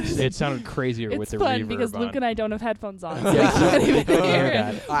impression. It sounded crazier with It's the fun reverb because on. Luke and I don't have headphones on. So Yeah, we can't even exactly. hear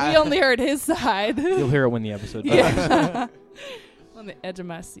Yeah. it. I- We only heard his side. You'll hear it when the episode. Yeah. On the edge of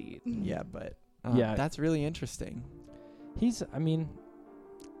my seat. Yeah, but Yeah. that's really interesting. I mean,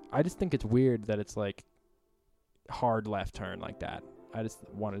 I just think it's weird that it's like hard left turn like that. I just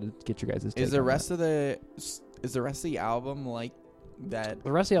wanted to get your guys' take Is the on rest that. of the album like that?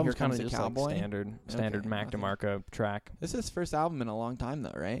 The rest of the album's Here kind Comes of the just Cowboy? like standard Okay, Mac okay. DeMarco track. This is his first album in a long time,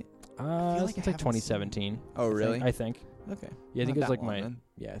 though, right? It's like like I haven't 2017. Oh, really? I think. Okay. Yeah, I think Not it was that like long my then.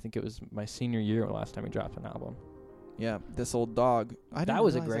 I think it was my senior year last time he dropped an album. Yeah, This Old Dog. I didn't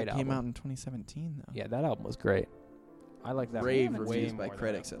was a realize great that came album. out in 2017, though. Yeah, that album was great. I like that Rave one way reviews by more than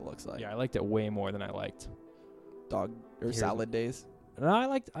critics, it looks like. Yeah, I liked it way more than I liked. Dog or Here's- Salad Days. No, I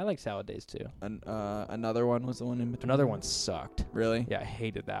liked Salad Days too. Another one was the one in between. Another one sucked. Really? Yeah, I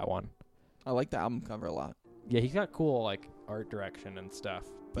hated that one. I like the album cover a lot. Yeah, he's got cool like art direction and stuff.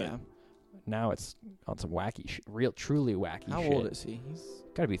 But Yeah. now it's on some wacky shit. Truly wacky How shit. old is he? He's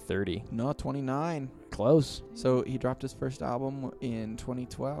Gotta be 30. no 29. Close. So he dropped his first album in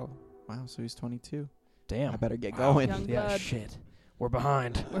 2012. Wow, so he's 22. Damn. I better get Wow. going. Young Yeah, blood. shit. We're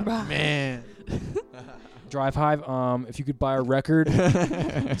behind. We're behind. Man. DriveHive, if you could buy a record,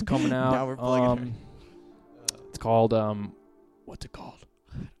 it's coming out. Now we're plugging It's called, what's it called?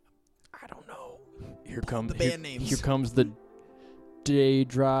 I don't know. Here comes the band names. Here comes the day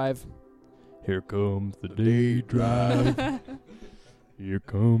drive. Here comes the day drive. Here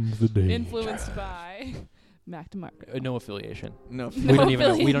comes the day. Influenced by Mac DeMarco. No affiliation. No. No We don't even know. We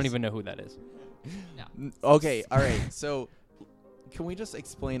affiliation. don't even know who that is. Okay, all right. So can we just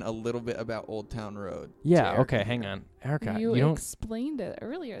explain a little bit about Old Town Road? to Yeah. Erica Okay. here? Hang on, Erica. You You don't. explained it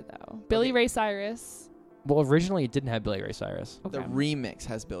earlier, though. Billy Okay. Ray Cyrus. Well, originally it didn't have Billy Ray Cyrus. Okay. The remix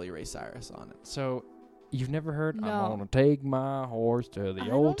has Billy Ray Cyrus on it. So you've never heard? No. I'm gonna take my horse to the I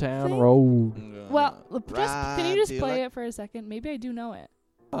old don't town think- road. Well, can you just play it? it for a second? Maybe I do know it.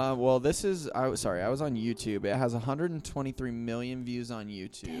 Well, this is. I was on YouTube. It has 123 million views on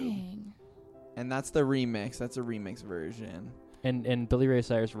YouTube, Dang. and that's the remix. That's a remix version. And Billy Ray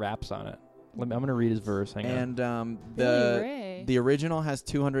Cyrus raps on it. I'm gonna read his verse. Hang on. And Billy Ray. the original has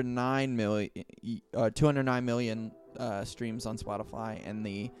 209 million streams on Spotify, and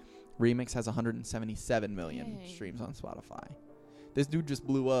the remix has 177 million Dang. streams on Spotify. This dude just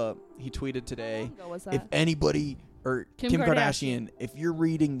blew up. He tweeted today, How long ago was that? if anybody or Kim Kim Kardashian. Kardashian, if you're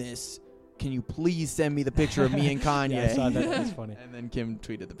reading this, can you please send me the picture of me and Kanye? Yeah, I saw that. That's funny. And then Kim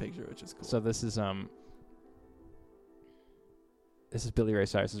tweeted the picture, which is cool. So this is Billy Ray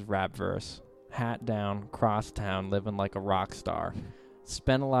Cyrus's rap verse. Hat down, cross town, living like a rock star.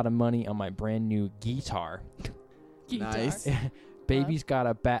 Spent a lot of money on my brand new guitar. Guitar. Nice. Baby's got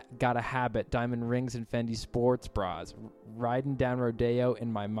a habit, diamond rings and Fendi sports bras. Riding down Rodeo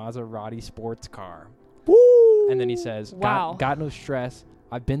in my Maserati sports car. Woo! And then he says, Wow. got no stress.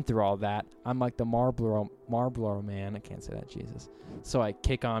 I've been through all that. I'm like the Marlboro man. I can't say that, Jesus. So I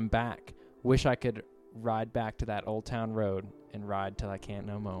kick on back. Wish I could ride back to that old town road and ride till I can't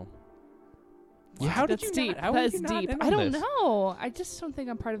no more. Yeah, how did That's you deep. not? How That are is you not deep. in I on don't this? know. I just don't think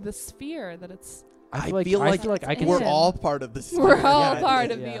I'm part of the sphere that it's. I feel feel like I can. we're in. all part of this. We're all Yeah,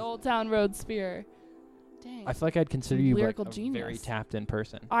 part of yeah. the Old Town Road sphere. Dang. I feel like I'd consider you like Lyrical a genius. very tapped in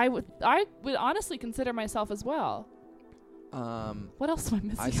person. I would honestly consider myself as well. What else am I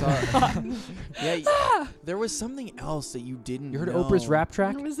missing? I saw. Yeah, there was something else that you didn't. You heard know. Oprah's rap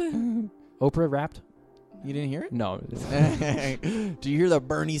track? What was it? Oprah rapped? You didn't hear it? No. Do you hear the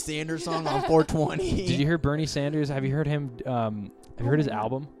Bernie Sanders song on 420? Did you hear Bernie Sanders? Have you heard him? Have you heard his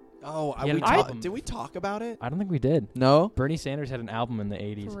album? Oh, He had we an album. did we talk about it? I don't think we did. No. Bernie Sanders had an album in the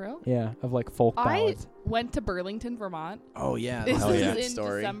 80s. For real? Yeah, of like folk I ballads. went to Burlington, Vermont. Oh yeah. This Hell was yeah. in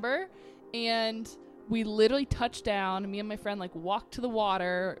story. December, and we literally touched down. Me and my friend like walked to the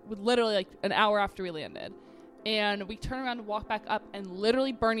water, with literally like an hour after we landed. And we turn around to walk back up, and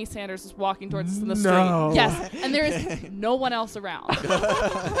literally Bernie Sanders is walking towards us in the No. street. Yes, and there is no one else around.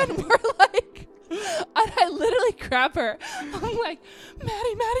 And we're like, and I literally grab her. I'm like, Maddie,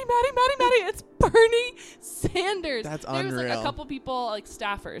 it's Bernie Sanders. That's There was like a unreal. couple people, like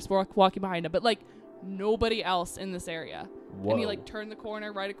staffers, walking behind him, but like nobody else in this area. Whoa. And he like turned the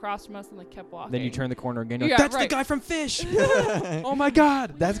corner right across from us and like kept walking. Then you turn the corner again. You're Yeah, like, that's right. the guy from Fish. Oh my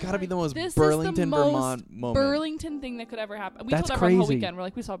God. That's got to be the most This is Burlington, the most Vermont moment. Burlington thing that could ever happen. We That's told everyone the whole crazy. weekend. We're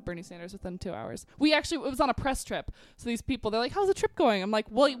like, we saw Bernie Sanders within 2 hours. It was on a press trip. So these people, they're like, how's the trip going? I'm like,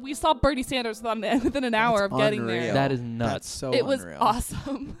 well, we saw Bernie Sanders within an hour of getting there. unreal. That is That's nuts. so It was unreal.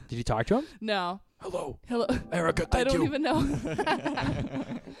 awesome. Did you talk to him? No. Hello, Hello. Erika. I don't even know.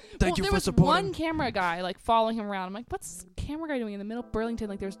 Thank you there for was supporting. one camera guy like following him around. I'm like, what's this camera guy doing in the middle of Burlington?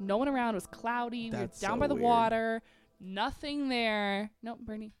 Like, there's no one around. It was cloudy. That's we were down so by the weird. water. Nothing there. Nope,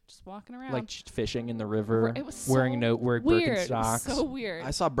 Bernie just walking around. Like fishing in the river, It was so wearing weird. Birkenstocks. So weird.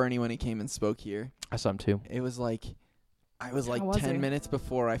 I saw Bernie when he came and spoke here. I saw him too. It was like, I was like How was 10 he? minutes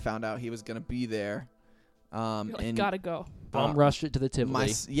before I found out he was gonna be there. You're like, And gotta go. Bum rushed it to the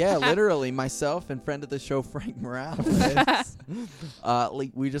Tivoli. yeah, literally, myself and friend of the show Frank Morales.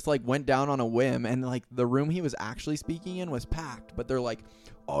 Like we just like went down on a whim, and like the room he was actually speaking in was packed. But they're like,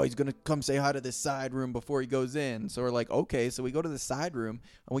 oh, he's gonna come say hi to this side room before he goes in. So we're like, okay. So we go to the side room,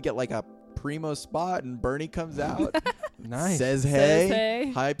 and we get like a primo spot, and Bernie comes out, Nice. says Says hey,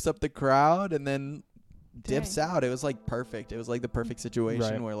 hey. hypes up the crowd, and then dips Dang. out. It was like perfect. It was like the perfect situation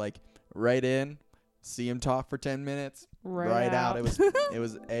Right. where like right in, see him talk for 10 minutes, right out. It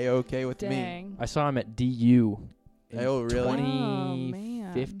was A-okay with me. Dang. I saw him at DU. In Oh, really? Oh,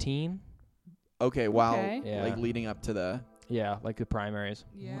 man. 2015. Okay, wow. Okay. Yeah. Like leading up to the Yeah, like the primaries.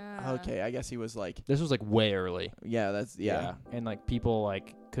 Yeah. okay, I guess he was like, This was like way early. yeah, that's yeah. And like people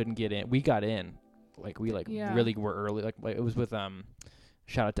like couldn't get in. We got in. Like we Yeah. really were early. Like it was with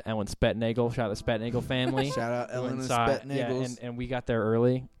shout out to Ellen Spetnagel. Shout out to the Spetnagel family. Shout out We Ellen went and and saw- Spetnagels. Yeah, and we got there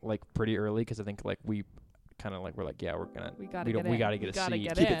early, like pretty early, because I think like we kind of like we're like, yeah, we're gonna We gotta we get don't- we in. gotta get a gotta seat.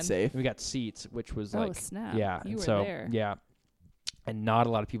 get Keep in. it safe. we got seats, which was Oh, like snap. yeah, You and were so there. yeah, and not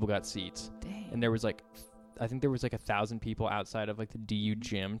a lot of people got seats, Dang. and there was like. I think there was like 1,000 people outside of like the DU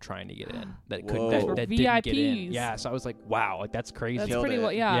gym trying to get in that couldn't that, Whoa. that didn't get in. VIPs. Yeah, so I was like, wow, like that's crazy. That's Killed pretty it.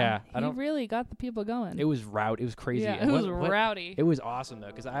 well. Yeah. Yeah, I He don't- really got the people going. It was It was crazy. Yeah, And it was what- rowdy. It was awesome though,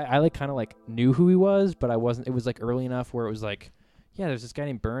 because I like kind of like knew who he was, but I wasn't. It was like early enough where it was like, yeah, there's this guy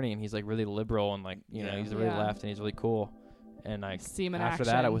named Bernie, and he's like really liberal and like you know Yeah. he's really Yeah. left and he's really cool. And like See him in after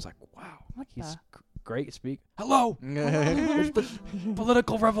action. that, I was like, wow, What he's the? great. Speak. Hello, it's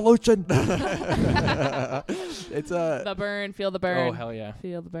political revolution. The burn. Feel the burn. Oh hell yeah.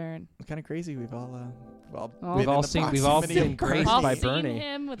 Feel the burn. kind of crazy. We've all Oh. We've been all in the seen proximity of graced All by seen Bernie.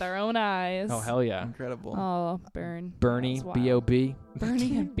 him with our own eyes. Oh hell yeah. Incredible. Oh, burn. Bernie, That's wild. B.o.B.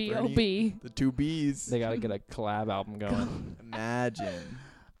 Bernie and B.o.B. The two B's. They gotta get a collab album going. Imagine.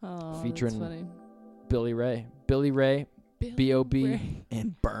 Oh, Featuring that's funny. Billy Ray, B.o.B, Ray.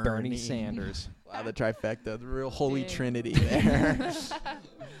 And Bernie Sanders. Wow, the trifecta, the real holy Dang. trinity there.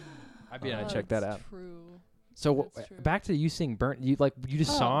 I'd be gonna check that out. True. So That's true. back to you seeing Bernie. You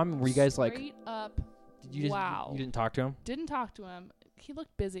just saw him. Were you guys like? straight up? You just, Wow. You didn't talk to him. Didn't talk to him. He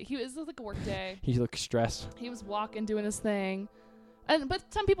looked busy. It was like a work day. He looked stressed. He was walking, doing his thing.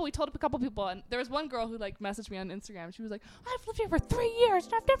 But some people, we told a couple people, and there was one girl who like messaged me on Instagram. She was like, "I've lived here for 3 years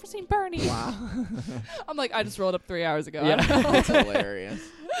and I've never seen Bernie." Wow. I'm like, I just rolled up 3 hours ago. Yeah. I don't know. That's hilarious.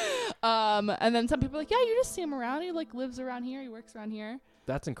 And then some people are like, "Yeah, you just see him around. He like lives around here. He works around here."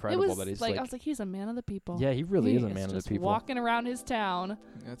 That's It incredible. was that he's like, I was like, he's a man of the people. yeah, he really is a He man of just the people. walking around his town.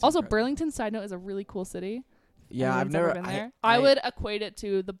 That's Also, incredible. Burlington, side note, is a really cool city. Yeah, I've Anyone's never ever been there. I I would equate it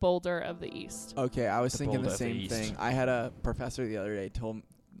to the Boulder of the East. Okay, I was The thinking Boulder the of the same East. thing. I had a professor the other day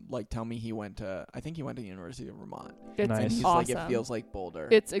tell me he went to, I think he went to the University of Vermont. It's Nice. And he's awesome. like, it feels like Boulder.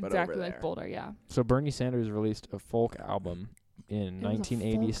 It's but over exactly like there. Boulder, yeah. So Bernie Sanders released a folk album in It was a folk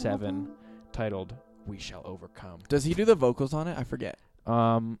 1987 album? titled "We Shall Overcome." Does he do the vocals on it? I forget.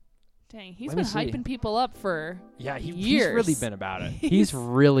 Dang, he's Let been me see. hyping people up for Yeah, he's years. really been about it. He's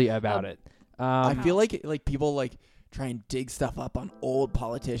really about it. I feel like people like try and dig stuff up on old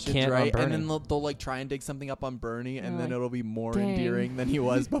politicians, Can't on right? And Bernie. then they'll like try and dig something up on Bernie, and then like, it'll be more dang. endearing than he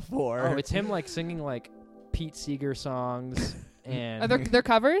was before. Oh, it's him like singing like Pete Seeger songs and Are there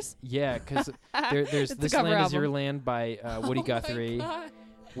covers? yeah, because there's It's a "This cover Land Is Your album. Land" by Woody Oh my Guthrie. God.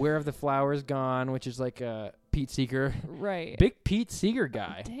 "Where Have the Flowers Gone," which is like Pete Seeger, Right. big Pete Seeger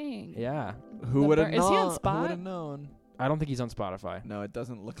guy. Dang. Yeah, Who would have Is he known? on Who Spot? would have known? I don't think he's on Spotify. No, it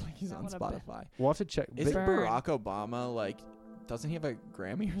doesn't look like he's That on would've been- Spotify. We'll have to check. Isn't Burn. Barack Obama like? Doesn't he have a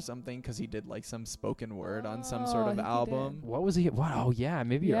Grammy or something? Because he did like some spoken word on some sort Oh, of I think he album. What was he? What? Oh yeah,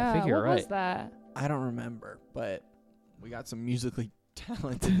 maybe Yeah, I think you're what right. was that? I don't remember, but we got some musically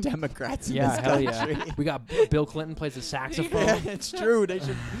talented Democrats in Yeah, this hell country. yeah. We got Bill Clinton plays the saxophone. Yeah, it's true. They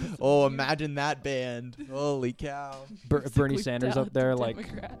should. Oh, imagine that band! Holy cow! Bernie Musically Sanders up there like,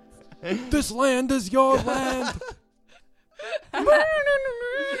 Democrats. "This land is your land."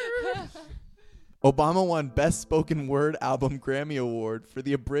 Obama won Best Spoken Word Album Grammy Award for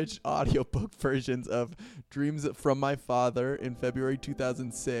the abridged audiobook versions of Dreams from My Father in February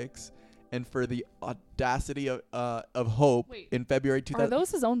 2006 and for the Audacity of Hope Wait, in February Are 2000.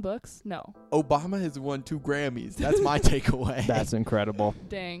 those his own books? No. Obama has won 2 Grammys. That's my takeaway. That's incredible.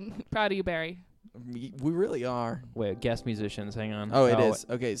 Dang. Proud of you, Barry. We really are. Wait, guest musicians, hang on. Oh, it is.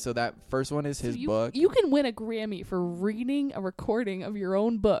 Okay, so that first one is his So book. You can win a Grammy for reading a recording of your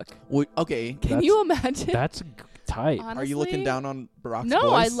own book. Okay. Can That's- you imagine? That's tight. Are you looking Honestly? down on Barack's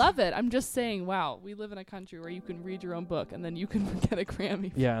No, I voice? love it. I'm just saying, wow, we live in a country where you can read your own book and then you can get a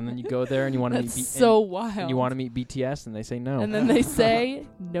Grammy. Yeah, and then you go there and you want to That's meet so wild. and you want to meet BTS and they say no. And then they say,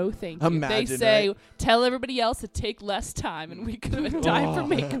 no thank you. Imagine, they say, right? tell everybody else to take less time and we could have died for Oh.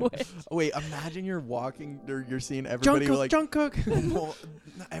 Make-A-Wish. Wait, imagine you're walking, or you're seeing everybody like Jungkook. well,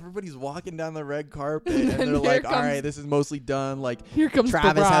 everybody's walking down the red carpet, and And they're there like, "All comes- right, this is mostly done. Like Here comes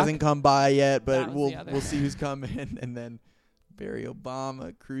Travis Barack. hasn't come by yet, That but was the other. we'll see who's coming." And then Barry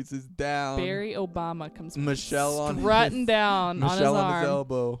Obama cruises down. Barry Obama comes Michelle on strutting his, down Michelle on on his his arm.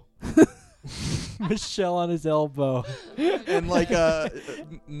 elbow, Michelle on his elbow. and like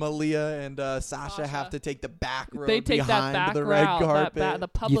Malia and Sasha have Sasha. to take the back road They take that behind back the red route, carpet. the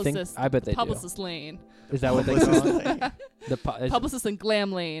You think? publicist, I bet they do. publicist lane. Is that what they Publicist call it? lane. The Publicist and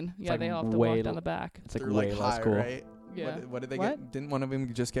glam lane. Yeah, like they all have to way walk down l- the back. It's like They're way like less high, cool. right? Yeah. What did they What? get? Didn't one of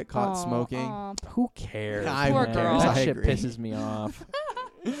them just get caught Aw, smoking? aw. Who cares? Poor man? girl. That I shit agree. pisses me off.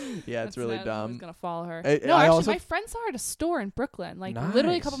 Yeah, it's really I dumb. was gonna follow her. I No, actually, also- my friend saw her at a store in Brooklyn. Like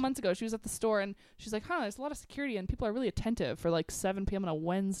literally a Nice. couple months ago, she was at the store and she's like, "Huh, there's a lot of security and people are really attentive for like 7 p.m. on a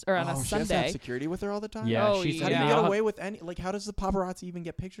Wednesday or on a She has to have Sunday." security with her all the time? Yeah, Oh, she's How do you yeah. get away with any? Like, how does the paparazzi even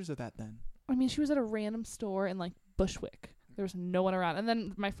get pictures of that then? I mean, she was at a random store in like Bushwick. There was no one around, and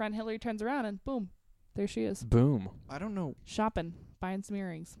then my friend Hillary turns around and boom, there she is, Boom. I don't know. shopping, buying some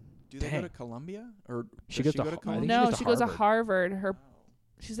earrings. Do they Dang. go to Columbia or She does goes to go I to think Columbia? she No, goes to she goes to Harvard. Harvard.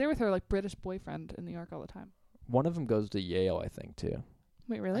 She's there with her like British boyfriend in New York all the time. One of them goes to Yale, I think, too.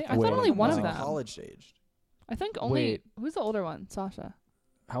 Wait, really? I Wait, thought only one no. of them. College aged. I think only. Wait. Who's the older one? Sasha.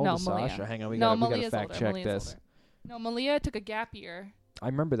 How old No, is Malia. Sasha? Hang on, we no, gotta Malia's fact older. check Malia's this. older. No, Malia took a gap year, I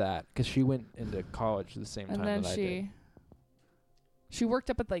remember that because she went into college the same and time then that I did. she worked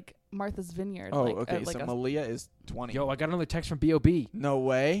up at like Martha's Vineyard. Oh, like, okay. at, like So a- Malia is 20. Yo, I got another text from B.o.B. No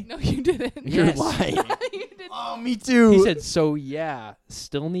way. No, you didn't. You're Yes. lying. You didn't. Oh, me too. He said, "So yeah,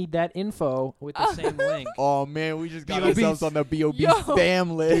 still need that info with the same link." Oh man, we just got B.O.B.'s ourselves on the B.O.B. Yo. spam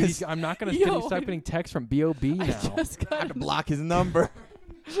Dude, list. I'm not gonna Yo. start getting texts from B.o.B. I now. just I have got to block his number.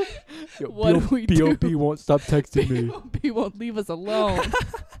 What do we do? B.o.B won't stop texting me. B.o.B won't leave us alone.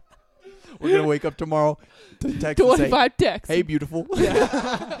 We're going to wake up tomorrow to text and say, 25 texts. hey, beautiful.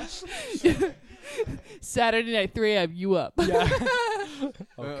 Saturday night, 3 a.m., you up. Yeah.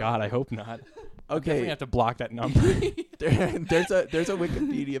 Oh, God, I hope not. Okay. We have to block that number. There's a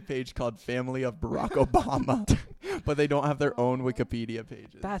Wikipedia page called Family of Barack Obama, but they don't have their own Wikipedia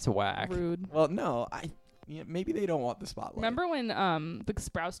pages. That's whack. Rude. Well, no, maybe they don't want the spotlight. Remember when the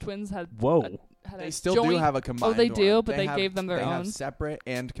Sprouse twins had They a still joint? do have a combined. Oh, they do, one. but they gave them their they own. have separate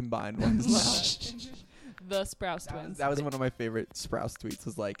and combined ones now. The Sprouse twins. That was one of my favorite Sprouse tweets.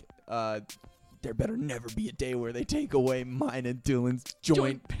 Was like, there better never be a day where they take away mine and Dylan's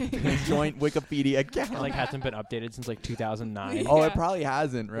joint Wikipedia account. It like hasn't been updated since like 2009. Oh, Yeah. it probably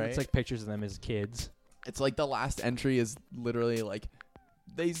hasn't, right? It's like pictures of them as kids. It's like the last entry is literally like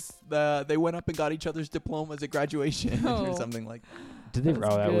they went up and got each other's diplomas at graduation or Oh. something like. Did they? That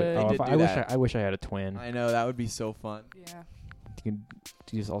was Oh, that would. good. Oh, They if did I do wish. that. I wish I had a twin. I know that would be so fun. Yeah. You can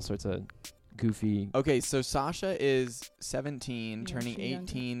do all sorts of goofy. Okay, so Sasha is 17, Yeah, turning she young.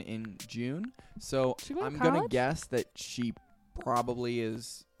 18 in June. So She going I'm to gonna college? guess that she probably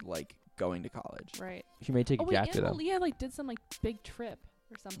is like going to college. Right. She may take Oh a wait, gap year and though. Leah like did some like big trip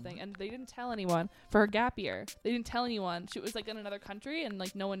or something, and they didn't tell anyone for her gap year. They didn't tell anyone. She was like in another country, and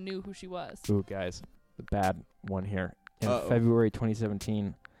like no one knew who she was. Ooh, guys, the bad one here. In Uh-oh. February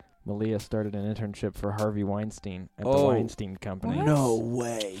 2017, Malia started an internship for Harvey Weinstein at the Oh. Weinstein Company. What? No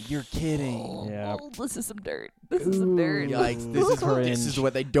way! You're kidding. Yeah. Oh, this is some dirt. This is some dirt. Yikes! This is Cringe.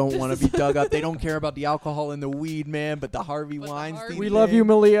 what they don't want to be dug up. They don't care about the alcohol and the weed, man. But the Harvey But the Weinstein. Harvey- We thing- love you,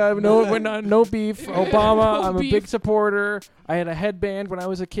 Malia. No, we're not, no beef. Obama, No I'm a beef. big supporter. I had a headband when I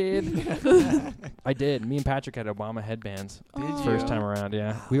was a kid. I did. Me and Patrick had Obama headbands. Did Oh. First time around,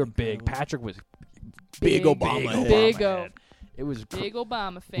 yeah. We were big. cool. Patrick was Big Big Obama. head. Big O. head. It was Big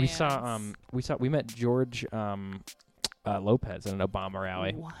Obama fans. we met George Lopez at an Obama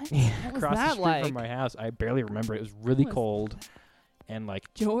rally. What? Yeah, What was across the that street like? from my house. I barely remember. It was really was cold, and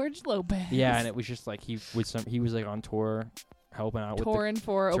like George Lopez. yeah, and it was just like he was like on tour, helping out with touring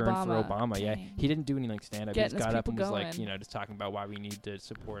for the turn Obama. for Obama. Yeah, Dang. he didn't do any like stand up. He Getting just his got up and people was like, going. just talking about why we need to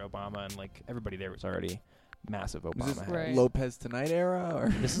support Obama, and like everybody there was already massive Was Obama this heads. Right. Lopez Tonight era, or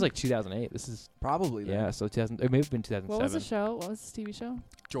This is like 2008. This is probably then. yeah, so 2000. It may have been 2007. What was the show? What was the TV show?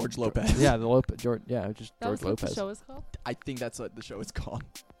 George Lopez. Yeah, the Lopez. George. Yeah, just That George was what Lopez. the show is called. I think that's what the show is called.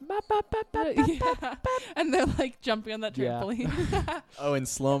 Yeah. And they're like jumping on that Yeah. trampoline. Oh, in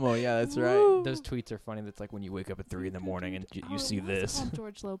slow mo. Yeah, that's right. Woo. Those tweets are funny. That's like when you wake up at 3 in the morning and you Oh, see what was it this. called?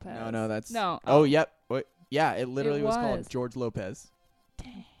 George Lopez. No, that's No. Oh, yep. Wait, yeah, it literally was called was. George Lopez.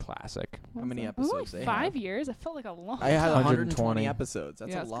 Dang. Classic. What How was many that? episodes It was they like 5 have? years. I felt like a long I had time. 120 120 episodes.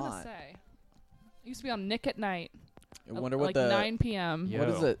 That's yeah, I a was gonna lot. say. It used to be on Nick at Night. I wonder what like the 9 p.m.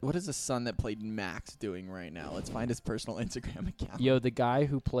 Yeah. what is the son that played Max doing right now? Let's find his personal Instagram account. Yo, the guy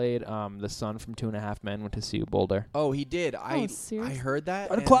who played the son from 2.5 Men went to see Boulder. Oh, he did. I seriously? heard that.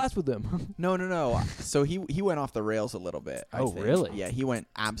 I had a and- class with him. No. So he went off the rails a little bit. I Oh, think. really? Yeah, he went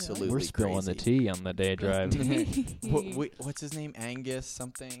absolutely We're spilling the crazy. tea on the day drive. What's his name? Angus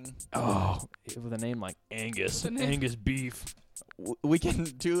something. Oh, with a name like Angus. The name- Angus beef. We can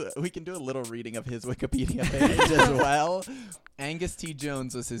do a little reading of his Wikipedia page as well. Angus T.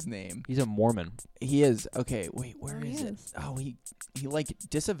 Jones was his name. He's a Mormon. He is. Okay, wait, where Oh, he is it? is. Oh, he like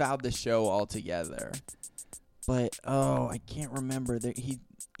disavowed the show altogether. But I can't remember that he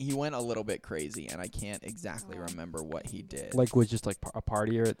went a little bit crazy, and I can't exactly Wow. remember what he did. Like, was just like a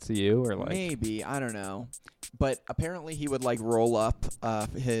partier at CU or like. Maybe, I don't know. But apparently he would like roll up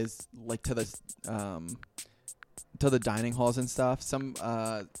his like to the dining halls and stuff.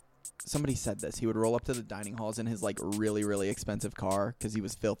 Somebody said this. He would roll up to the dining halls in his like really, really expensive car because he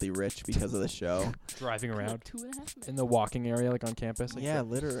was filthy rich because of the show. Driving around Like 2.5 minutes. in the walking area, like on campus. Like Yeah,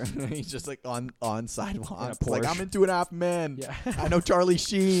 literally. He's just like on sidewalks. In a Like, Porsche. I'm in 2.5 Men. Yeah. I know Charlie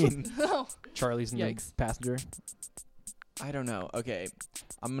Sheen. Oh. Charlie's in the Yikes. passenger. I don't know. Okay,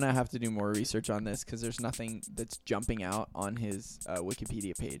 I'm gonna have to do more research on this because there's nothing that's jumping out on his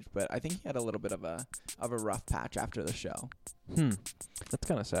Wikipedia page. But I think he had a little bit of a rough patch after the show. That's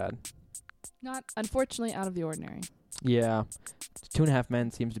kind of sad. Not, unfortunately, out of the ordinary. Yeah. 2.5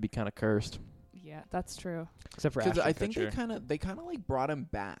 Men seems to be kind of cursed. Yeah, that's true. Except for Because Ashton I think Kutcher. they kind of like brought him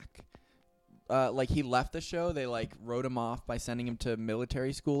back. Like he left the show. They like wrote him off by sending him to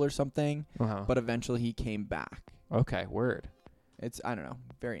military school or something. Uh-huh. But eventually he came back. Okay, word. It's I don't know,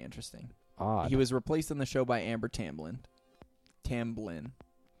 very interesting. Odd. He was replaced in the show by Amber Tamblyn.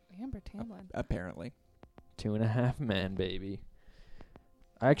 Amber Tamblyn. Apparently. 2.5 Men, baby.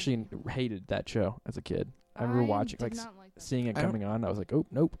 I actually hated that show as a kid. I remember watching did like not like that seeing it I don't- coming on, I was like, oh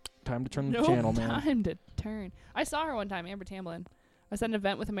nope, time to turn the No channel, man. time to turn. I saw her one time, Amber Tamblyn. I was at an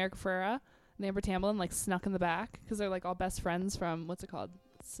event with America Ferrera, and Amber Tamblyn like snuck in the back because they're like all best friends from what's it called,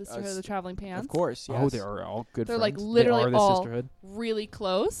 Sisterhood of the Traveling Pants. Of course, yes. Oh, they are all good They're, friends. like, literally they are the all sisterhood. Really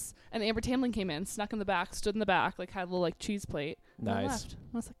close, and Amber Tamblyn came in, snuck in the back, stood in the back, like had a little like cheese plate. And then Nice. left.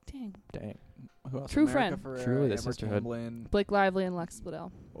 I was like, dang. Dang. Who else? True America friend. Ferrera, Truly the Amber sisterhood. Tamblyn. Blake Lively and Lex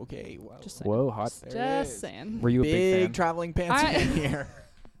Bledel. Okay, wow. Just saying. Whoa, hot. There it Just is. saying. Were you a Big big fan? traveling pants I- in here.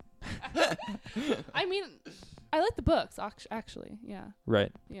 I mean, I like the books, actually. Yeah.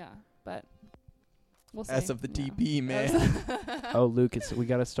 Right. Yeah. But we'll see. S of the Yeah. TP, man. Oh, Luke, we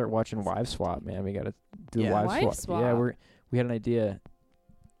got to start watching Wives Swap, man. We got to do Yeah. Wives Swap. Yeah, Swap. we had an idea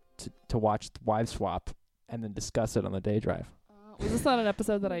to watch Wives Swap and then discuss it on the day drive. Was this not an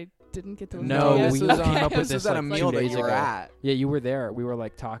episode that I didn't get to listen No, to? this we was came up with this was this, at a like, meal 2 that days you were ago. at. Yeah, you were there. We were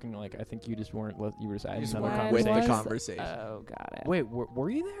like talking, like I think you just weren't. You were just adding just another weren't When with the was- conversation. conversation. Oh, got it. Wait, were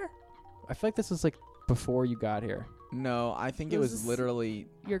you there? I feel like this was like before you got here. No, I think it Was was this- literally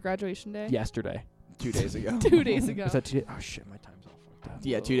Your graduation day? Yesterday. 2 days ago. 2 days ago. Was that 2 days? Oh shit, my time's all fucked up.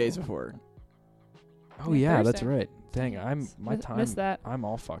 Yeah, 2 days before. Oh Yeah, yeah, that's Thursday. right. Dang, my time. Missed that. I'm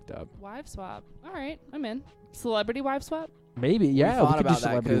all fucked up. Wife swap. All right, I'm in. Celebrity wife swap? Maybe, yeah. we thought could about do that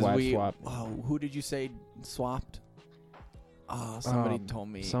celebrity because wife we. swap. Oh, who did you say swapped? Oh, somebody told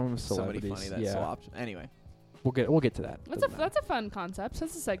me. Some Somebody celebrities. funny that yeah. swapped. Anyway, We'll get to that. Doesn't matter. That's a fun concept.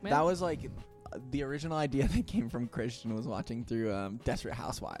 That's a segment. that was like the original idea that came from Christian was watching through Desperate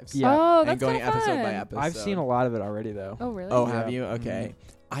Housewives. Yeah. Oh, and that's going kinda episode fun. by episode. I've seen a lot of it already though. Oh, really? Oh, Yeah. have you? Okay.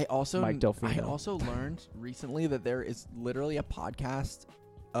 I also Mike Delfino. I also learned recently that there is literally a podcast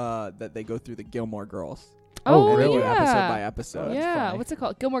that they go through the Gilmore Girls. Oh, Oh, and they really? do yeah. episode by episode. that's yeah. funny. What's it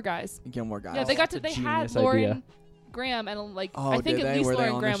called? Gilmore Guys. Gilmore Guys. Yeah, they got That's to. a They had genius Lauren idea. Graham and like Oh, I think did at they? least Were they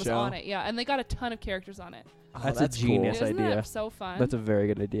Lauren on the Graham was show? on it. Yeah, and they got a ton of characters on it. Oh, That's a that's genius cool. Isn't idea. that so fun? That's a very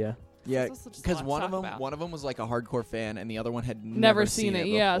good idea. Yeah, That's also just a because lot to one of talk them about. was like a hardcore fan, and the other one had Never seen it.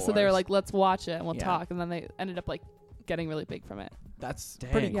 Yeah, so they were before. like, let's watch it and we'll Yeah. talk, and then they ended up like getting really big from it. that's Dang.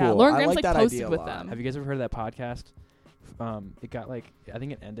 pretty cool. Yeah, Lauren I Graham's, like like, that posted idea a with lot. them. Have you guys ever heard of that podcast? It got like I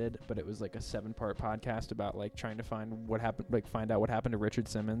think it ended, but it was like a 7-part podcast about like trying to find out what happened to Richard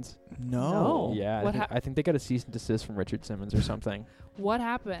Simmons. No. Yeah, What I think they got a cease and desist from Richard Simmons or something. What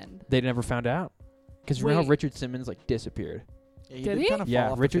happened? They never found out because you know how Wait. Richard Simmons like disappeared. Yeah, Did he? kinda fall Yeah,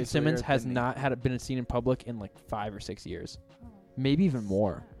 off the Richard face of the Simmons earth, has didn't he? not been seen in public in like 5 or 6 years, maybe even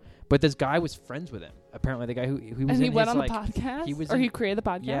more. But this guy was friends with him. Apparently, the guy who was And in he went his, on like, the podcast, he was or in- he created the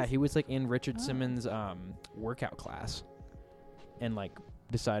podcast. Yeah, he was like in Richard Oh. Simmons' workout class, and like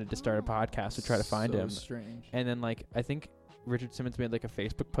decided to start a podcast to try to find So him. strange. And then like I think Richard Simmons made like a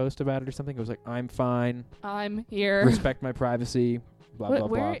Facebook post about it or something. It was like, "I'm fine, I'm here. respect my privacy." Blah blah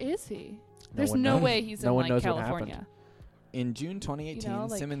Where blah. is he? No There's one no knows. way he's No in one like knows what California. In June 2018, You know,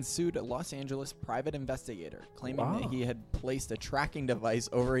 like- Simmons sued a Los Angeles private investigator, claiming Wow. that he had placed a tracking device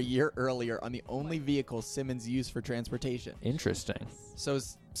over a year earlier on the only vehicle Simmons used for transportation. Interesting. So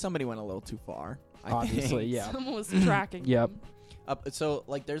somebody went a little too far. I Obviously, think. yeah. Someone was tracking. Yep. him. So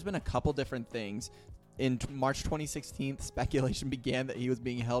like, there's been a couple different things. In March 2016, speculation began that he was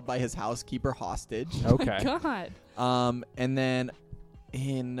being held by his housekeeper hostage. Okay. God. And then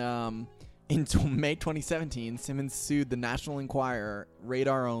in May 2017, Simmons sued the National Enquirer,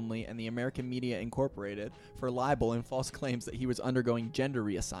 Radar Only, and the American Media Incorporated for libel and false claims that he was undergoing gender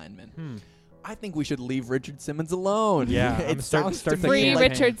reassignment. I think we should leave Richard Simmons alone. Yeah, I'm it start sounds the to me Free campaign.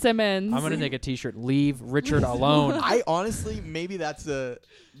 Richard Simmons. I'm gonna make a T-shirt. Leave Richard alone. I honestly, maybe that's a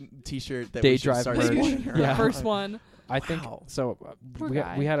T-shirt that Day we should drive start merch. sporting Yeah. around. First one. I think Wow. so. Poor We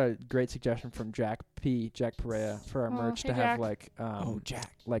guy. had a great suggestion from Jack Perea for our Oh, merch hey, to have Jack. like Oh,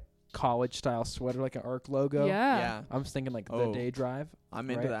 Jack. like college style sweater, like an ARC logo. Yeah. Yeah, I was thinking like the Oh, day drive. I'm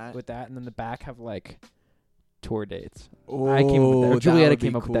into right, that. with that, and then the back have like tour dates. Oh, I came up with that. Or that Julietta would be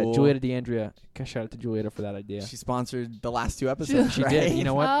came up with that. cool. Julietta DeAndrea. Shout out to Julietta for that idea. She sponsored the last 2 episodes. She right? did. You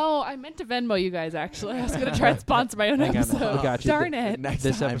know what? Oh, I meant to Venmo you guys, actually. I was going to try and sponsor my own Hang on, episode. we got you. Darn it. Next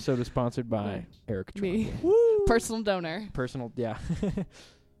This time. episode was sponsored by Erika Me. Trombley. Woo. Personal donor. Personal, yeah.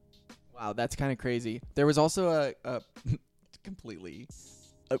 Wow, that's kind of crazy. There was also a completely.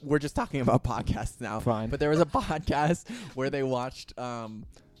 We're just talking about podcasts now. Fine. But there was a podcast where they watched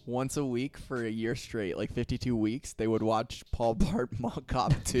once a week for a year straight, like 52 weeks. They would watch Paul Blart Mall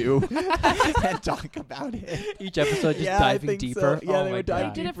Cop 2 and talk about it. Each episode just Yeah, I diving think deeper. so. Yeah, oh they my would dive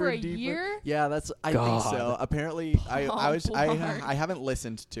God. They did it for a deeper. year? Yeah, that's. I God. think so. Apparently, I Paul was. Blart. I haven't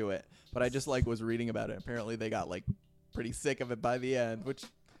listened to it, but I just like was reading about it. Apparently, they got like pretty sick of it by the end, which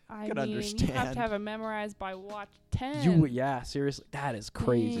I Could mean, you have understand. to have it memorized by watch 10. Yeah, seriously, that is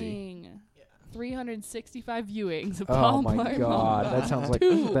crazy. Dang. 365 viewings of Oh Paul my Blart god, Mall that sounds like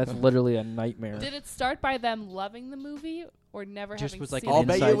Two. that's literally a nightmare. Did it start by them loving the movie or never Just having was like seen an I'll it?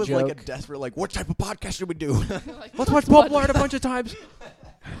 bet you inside it was like a joke. desperate, like, what type of podcast should we do? Like, Let's watch Paul Blart a bunch of times.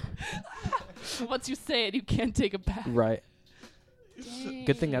 Once you say it, you can't take it back. Right.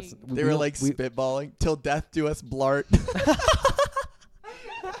 Good thing that's. Dang. They were like spitballing. Till death do us blart.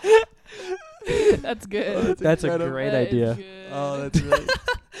 That's good. That's a incredible. great That is idea. good. Oh, that's really.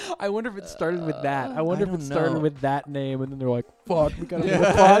 I wonder if it started with that. I wonder I if it don't started know. with that name, and then they're like, "Fuck, we gotta Yeah. do a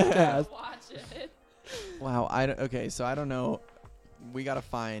podcast." Watch it. Wow. Okay, so I don't know. We gotta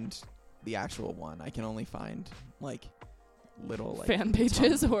find the actual one. I can only find like little like Fan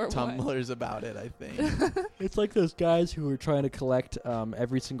pages or what? tumblers about it. I think. It's like those guys who were trying to collect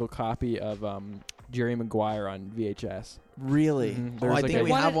every single copy of Jerry Maguire on VHS. Really? Mhm. Oh, There's I like think a-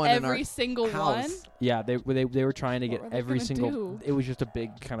 we have one in our every single house. one. Yeah, they were trying to What get were they every gonna single. do? It was just a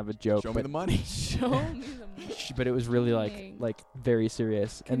big kind of a joke. Show me but the money. Show me the but it was really Dang. like very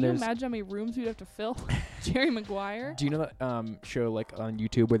serious. Can and you there's. imagine how many rooms we'd have to fill? Jerry Maguire. Do you know that show like on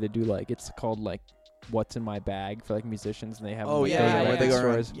YouTube where they do like it's called like What's in My Bag for like musicians and they have Oh like, yeah, those yeah, at where they record go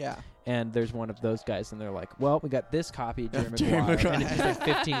stores. around. Yeah. And there's one of those guys, and they're like, "Well, we got this copy of Jerry Of Jerry Maguire, and it's just Maguire.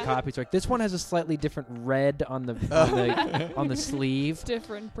 like 15 copies. Like this one has a slightly different red on the on the sleeve.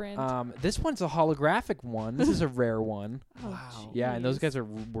 Different print. This one's a holographic one. This is a rare one. Oh, Wow. Yeah, and those jeez. guys were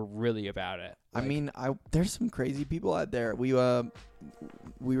really about it. I Like, mean, there's some crazy people out there. We were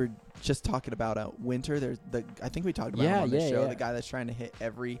just talking about Winter. I think we talked about him on the show. yeah. The guy that's trying to hit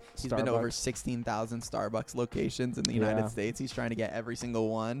he's been to over Starbucks. 16,000 Starbucks locations in the United States. He's trying to get every single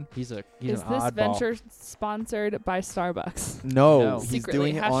one. he's Is an this oddball. venture sponsored by Starbucks? No, he's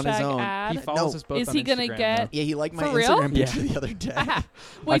Secretly, doing it on his hashtag own. ad. He follows No. us both Is on he gonna Instagram, get- though. Yeah, he liked my For real? Instagram Yeah. picture the other day.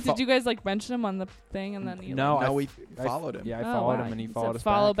 Wait, fo- did you guys like mention him on the thing and then he No, like, No, we I followed him. Yeah, I Oh, followed wow. him, and he He followed said us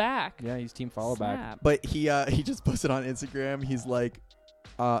follow back. back. Yeah, he's team follow back. Snap. But he just posted on Instagram. He's like,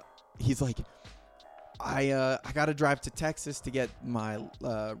 I got to drive to Texas to get my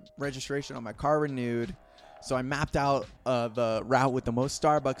registration on my car renewed. So I mapped out the route with the most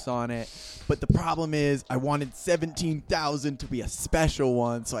Starbucks on it. But the problem is I wanted 17,000 to be a special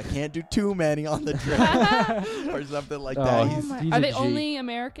one, so I can't do too many on the trip or something like Oh, that. Oh He's, my- he's Are a they G. only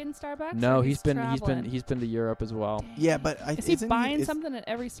American Starbucks? No, or he's been traveling? to Europe as well. yeah, but Is he isn't buying is- something at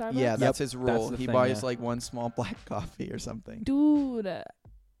every Starbucks? Yeah, that's Yep, his rule. the He thing, buys yeah. like one small black coffee or something. Dude,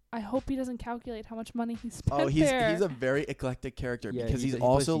 I hope he doesn't calculate how much money he spent Oh, he's there. a very eclectic character Yeah, because he's he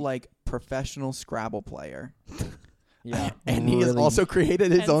also plays- like professional Scrabble player. Yeah, And he has really- also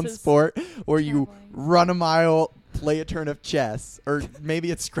created his Hence own his sport where you traveling. run a mile, play a turn of chess, or maybe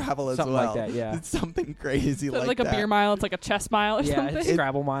it's Scrabble as something well. like that. Yeah, It's something crazy Is it like that. a beer mile. It's like a chess mile or yeah, something. it's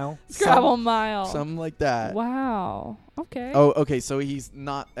Scrabble mile. Scrabble mile. Something like that. Wow. Okay. Oh, okay. So he's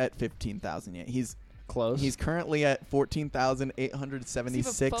not at 15,000 yet. Close. He's currently at Does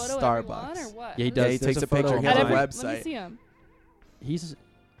 14,876 he have a photo of everyone Starbucks. or what? Yeah, he Who's does. Yeah, he There's takes a photo picture. of He At has a mine. Let me website. see him. He's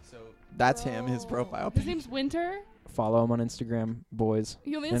So that's him. His profile His picture. name's Winter. follow him on Instagram, boys.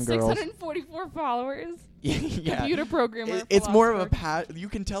 He only has And girls. 644 followers. Yeah. Computer programmer. It's more of a philosopher. You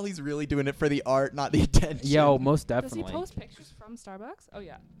can tell he's really doing it for the art, not the attention. Yo, most Does definitely. he post pictures from Starbucks? Oh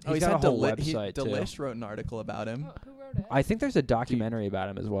yeah. Oh, He's he's got had a whole website, too. Delish wrote an article about him. Who wrote it? I think there's a documentary about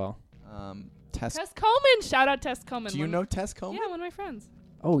him as well. Tess. Tess Coleman. Shout out Tess Coleman. Do you know Tess Coleman? Yeah, one of my friends.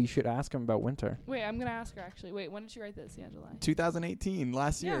 Oh, you should ask him about Winter. Wait, I'm gonna ask her actually. Wait, when did she write this? Yeah, July. 2018,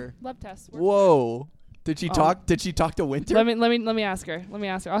 last Yeah, year. love Tess. We're Whoa. Did she Oh. talk? Did she talk to Winter? Let me ask her.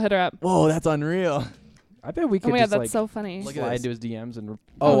 I'll hit her up. Whoa, that's unreal. I bet we Oh could my god, just that's like so funny. Look at slide this. to his DMs and Oh,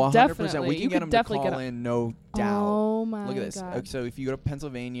 Oh, 100%. definitely. We can You get could him to definitely call get a- in, no doubt. Oh my Look at this. god. So if you go to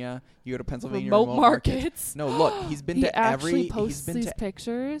Pennsylvania, you go to Pennsylvania Remote markets. No, look, he's been He to actually every. posts He's been these to.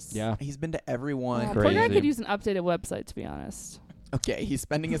 pictures. yeah. He's been to every one. Poor guy Crazy. could use an updated website, to be honest. Okay, he's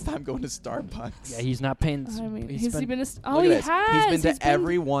spending his time going to Starbucks. Yeah, he's not paying. I mean, he's has he spent- been? Oh, Look he at this. has. He's been to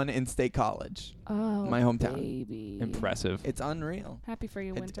every one in State College. Oh, my hometown. Baby. impressive. It's unreal. Happy for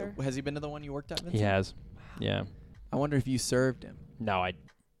you, Winter. Has he been to the one you worked at, Vincent? He has. Yeah. I wonder if you served him. No,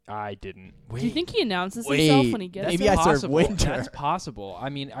 I didn't. Do you think he announces himself Wait. when he gets Maybe there? I served possible. Winter. That's possible. I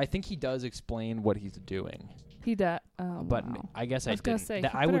mean, I think he does explain what he's doing, He does. Oh, but wow. I guess I I was gonna didn't. say,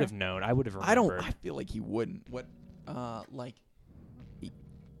 That he I would better- have known. I would have I remembered. don't. I feel like he wouldn't. What?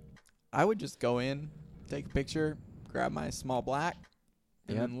 I would just go in, take a picture, grab my small black,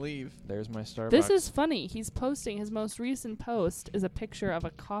 and then leave. There's my Starbucks. This is funny. He's posting his most recent post is a picture of a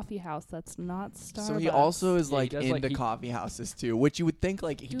coffee house that's not Starbucks. So he also is Yeah, he like does, into like, coffee houses too, which you would think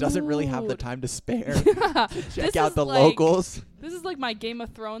like he doesn't really have the Dude. time to spare. Yeah. Check This out is the like- locals. This is like my Game of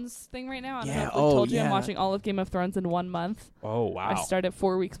Thrones thing right now. I don't know Yeah, if I told you I'm yeah. watching all of Game of Thrones in 1 month. Oh wow. I started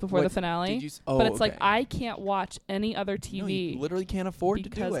 4 weeks before What the finale. Did you but it's like okay. I can't watch any other No, TV you literally can't afford to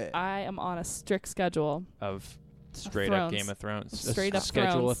because do it. I am on a strict schedule. of straight up Thrones. Game of Thrones. Straight up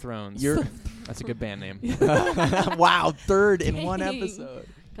Schedule of Thrones. Thrones. You're That's a good band name. wow, third in one Dang. episode.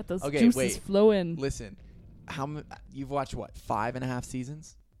 Got those Okay, juices wait. flowing. Listen, you've watched what 5.5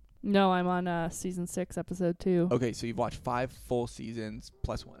 seasons? No, I'm on season 6, episode 2. Okay, so you've watched 5 full seasons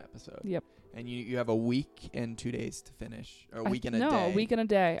plus 1 episode. Yep. And you have a week and 2 days to finish, or a week and a day. No, a week and a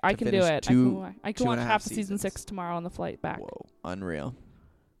day. I to can do finish it. I can watch 2.5 half of season seasons. 6 tomorrow on the flight back. Whoa, unreal.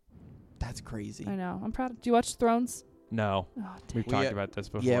 That's crazy. I know. I'm proud. Do you watch Thrones? No, Oh, we've We talked got- about this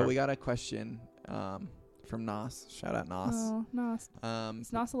before. Yeah, we got a question from Nos. Shout out Nos. Oh, Nos.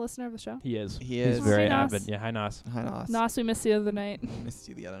 Is Nos a listener of the show? He is. He He's is. very Hi, Nos. avid. Yeah, hi Nos. Hi Nos. Nos, we missed you the other night. Missed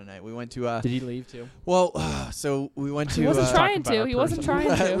you the other night. We went to Did he leave too? well, so we went to He wasn't trying Talking about to. our He wasn't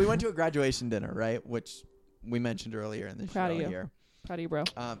personal- trying to. we went to a graduation dinner, right? Which we mentioned earlier in the Proud show of you. here. Proud of you, bro.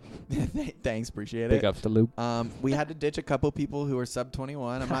 Thanks, appreciate Big it. ups to Luke. We had to ditch a couple people who were sub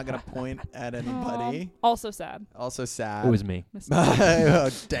 21. I'm not gonna point at anybody. Also sad. Also sad. It was me. Missed you. Oh,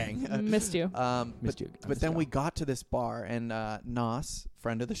 dang. Missed you. Missed you. But then we got to this bar, and Nos,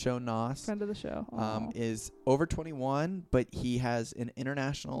 friend of the show, Nos, Friend of the show. Aw. is over 21, but he has an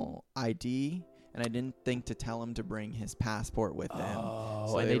international ID, and I didn't think to tell him to bring his passport with him. Oh,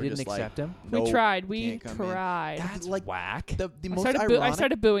 So and they they were didn't just like, accept him? Nope, we tried. We can't come in. tried. That's like whack. the I most started, ironic. I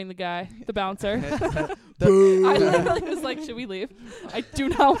started booing the guy, the bouncer. I the, literally was like, should we leave? I do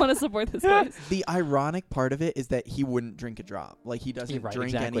not want to support this place. the ironic part of it is that he wouldn't drink a drop. Like, he doesn't Right,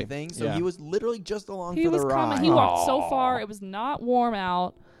 drink exactly. anything. So Yeah. he was literally just along He for was the ride. coming. He walked so Aw. far. It was not warm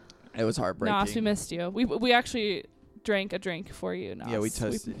out. It was heartbreaking. Nos, we missed you. We actually drank a drink for you, Nos. Yeah, we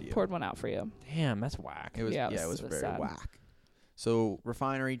toasted you. Poured one out for you. Damn, that's whack. It was, Yeah, it it was was very sad. whack. So,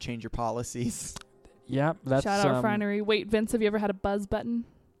 refinery, change your policies. Yeah, that's Shout out Refinery. Wait, Vince, have you ever had a buzz button?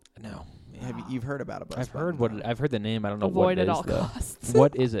 No, You've heard about a bus I've heard button, what though. I've heard the name. I don't know Avoid what at it all is though. costs.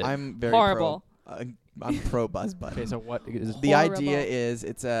 What is it? I'm very Horrible. I'm pro buzz button. Okay, so what is? The idea Horrible. is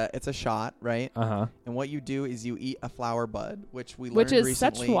it's a shot, right? Uh-huh. And what you do is you eat a flower bud, which we Which learned is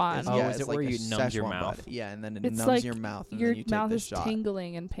recently. Szechuan. Oh, yeah, is it's it like where a you numb your Szechuan mouth? bud. Yeah, and then it It's numbs like your mouth, and Your then you take mouth this is shot.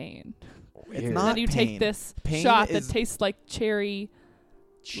 tingling in pain. It's Weird. not And then you pain. take this Pain shot that is- tastes like cherry.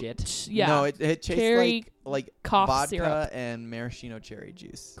 Shit. Yeah. No, it tastes Cherry like cough vodka syrup. and maraschino cherry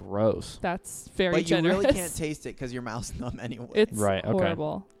juice. Gross. That's very But generous. you really can't taste it because your mouth's numb anyway. It's Right, okay.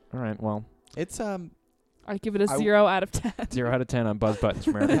 horrible. All right. Well, It's I give it a I 0 out of 10. 0 out of 10 on buzz buttons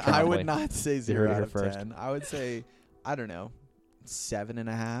from Erika I Trombley. would not say You 0 heard it out here of first. 10. I would say, I don't know,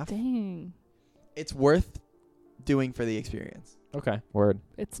 7.5. Dang. It's worth doing for the experience. Okay. Word.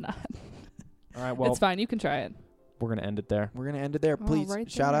 It's not. All right. Well, It's fine. You can try it. we're gonna end it there. We're going to end it there. Oh, Please right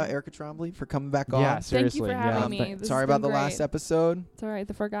shout out there. Erika Trombley for coming back Yeah. on. Thank you Seriously. for having yeah. me. Th- This Sorry has about the been last great. episode. It's all right.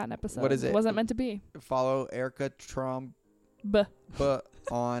 The forgotten episode. What is it? Wasn't meant to be. Follow Erika Trombley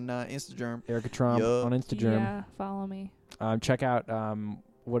on Instagram. Erika Trom Yup. on Instagram. Yeah, follow me. Check out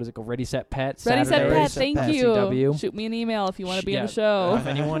what is it called? Ready Set Pet. Ready, set, Saturdays pet. Set Thank Pet. you. CW. Shoot me an email if you want to be Yeah. in the show. If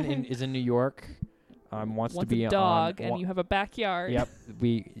anyone is in New York, wants to Want be a dog on, and you have a backyard. Yep.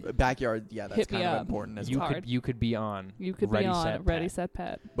 We. Backyard, yeah, that's Hit me kind of up. important as You well. hard. could be on. You could Ready, be on Set, Ready Pet. Set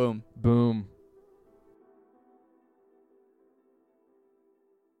Pet. Boom. Boom.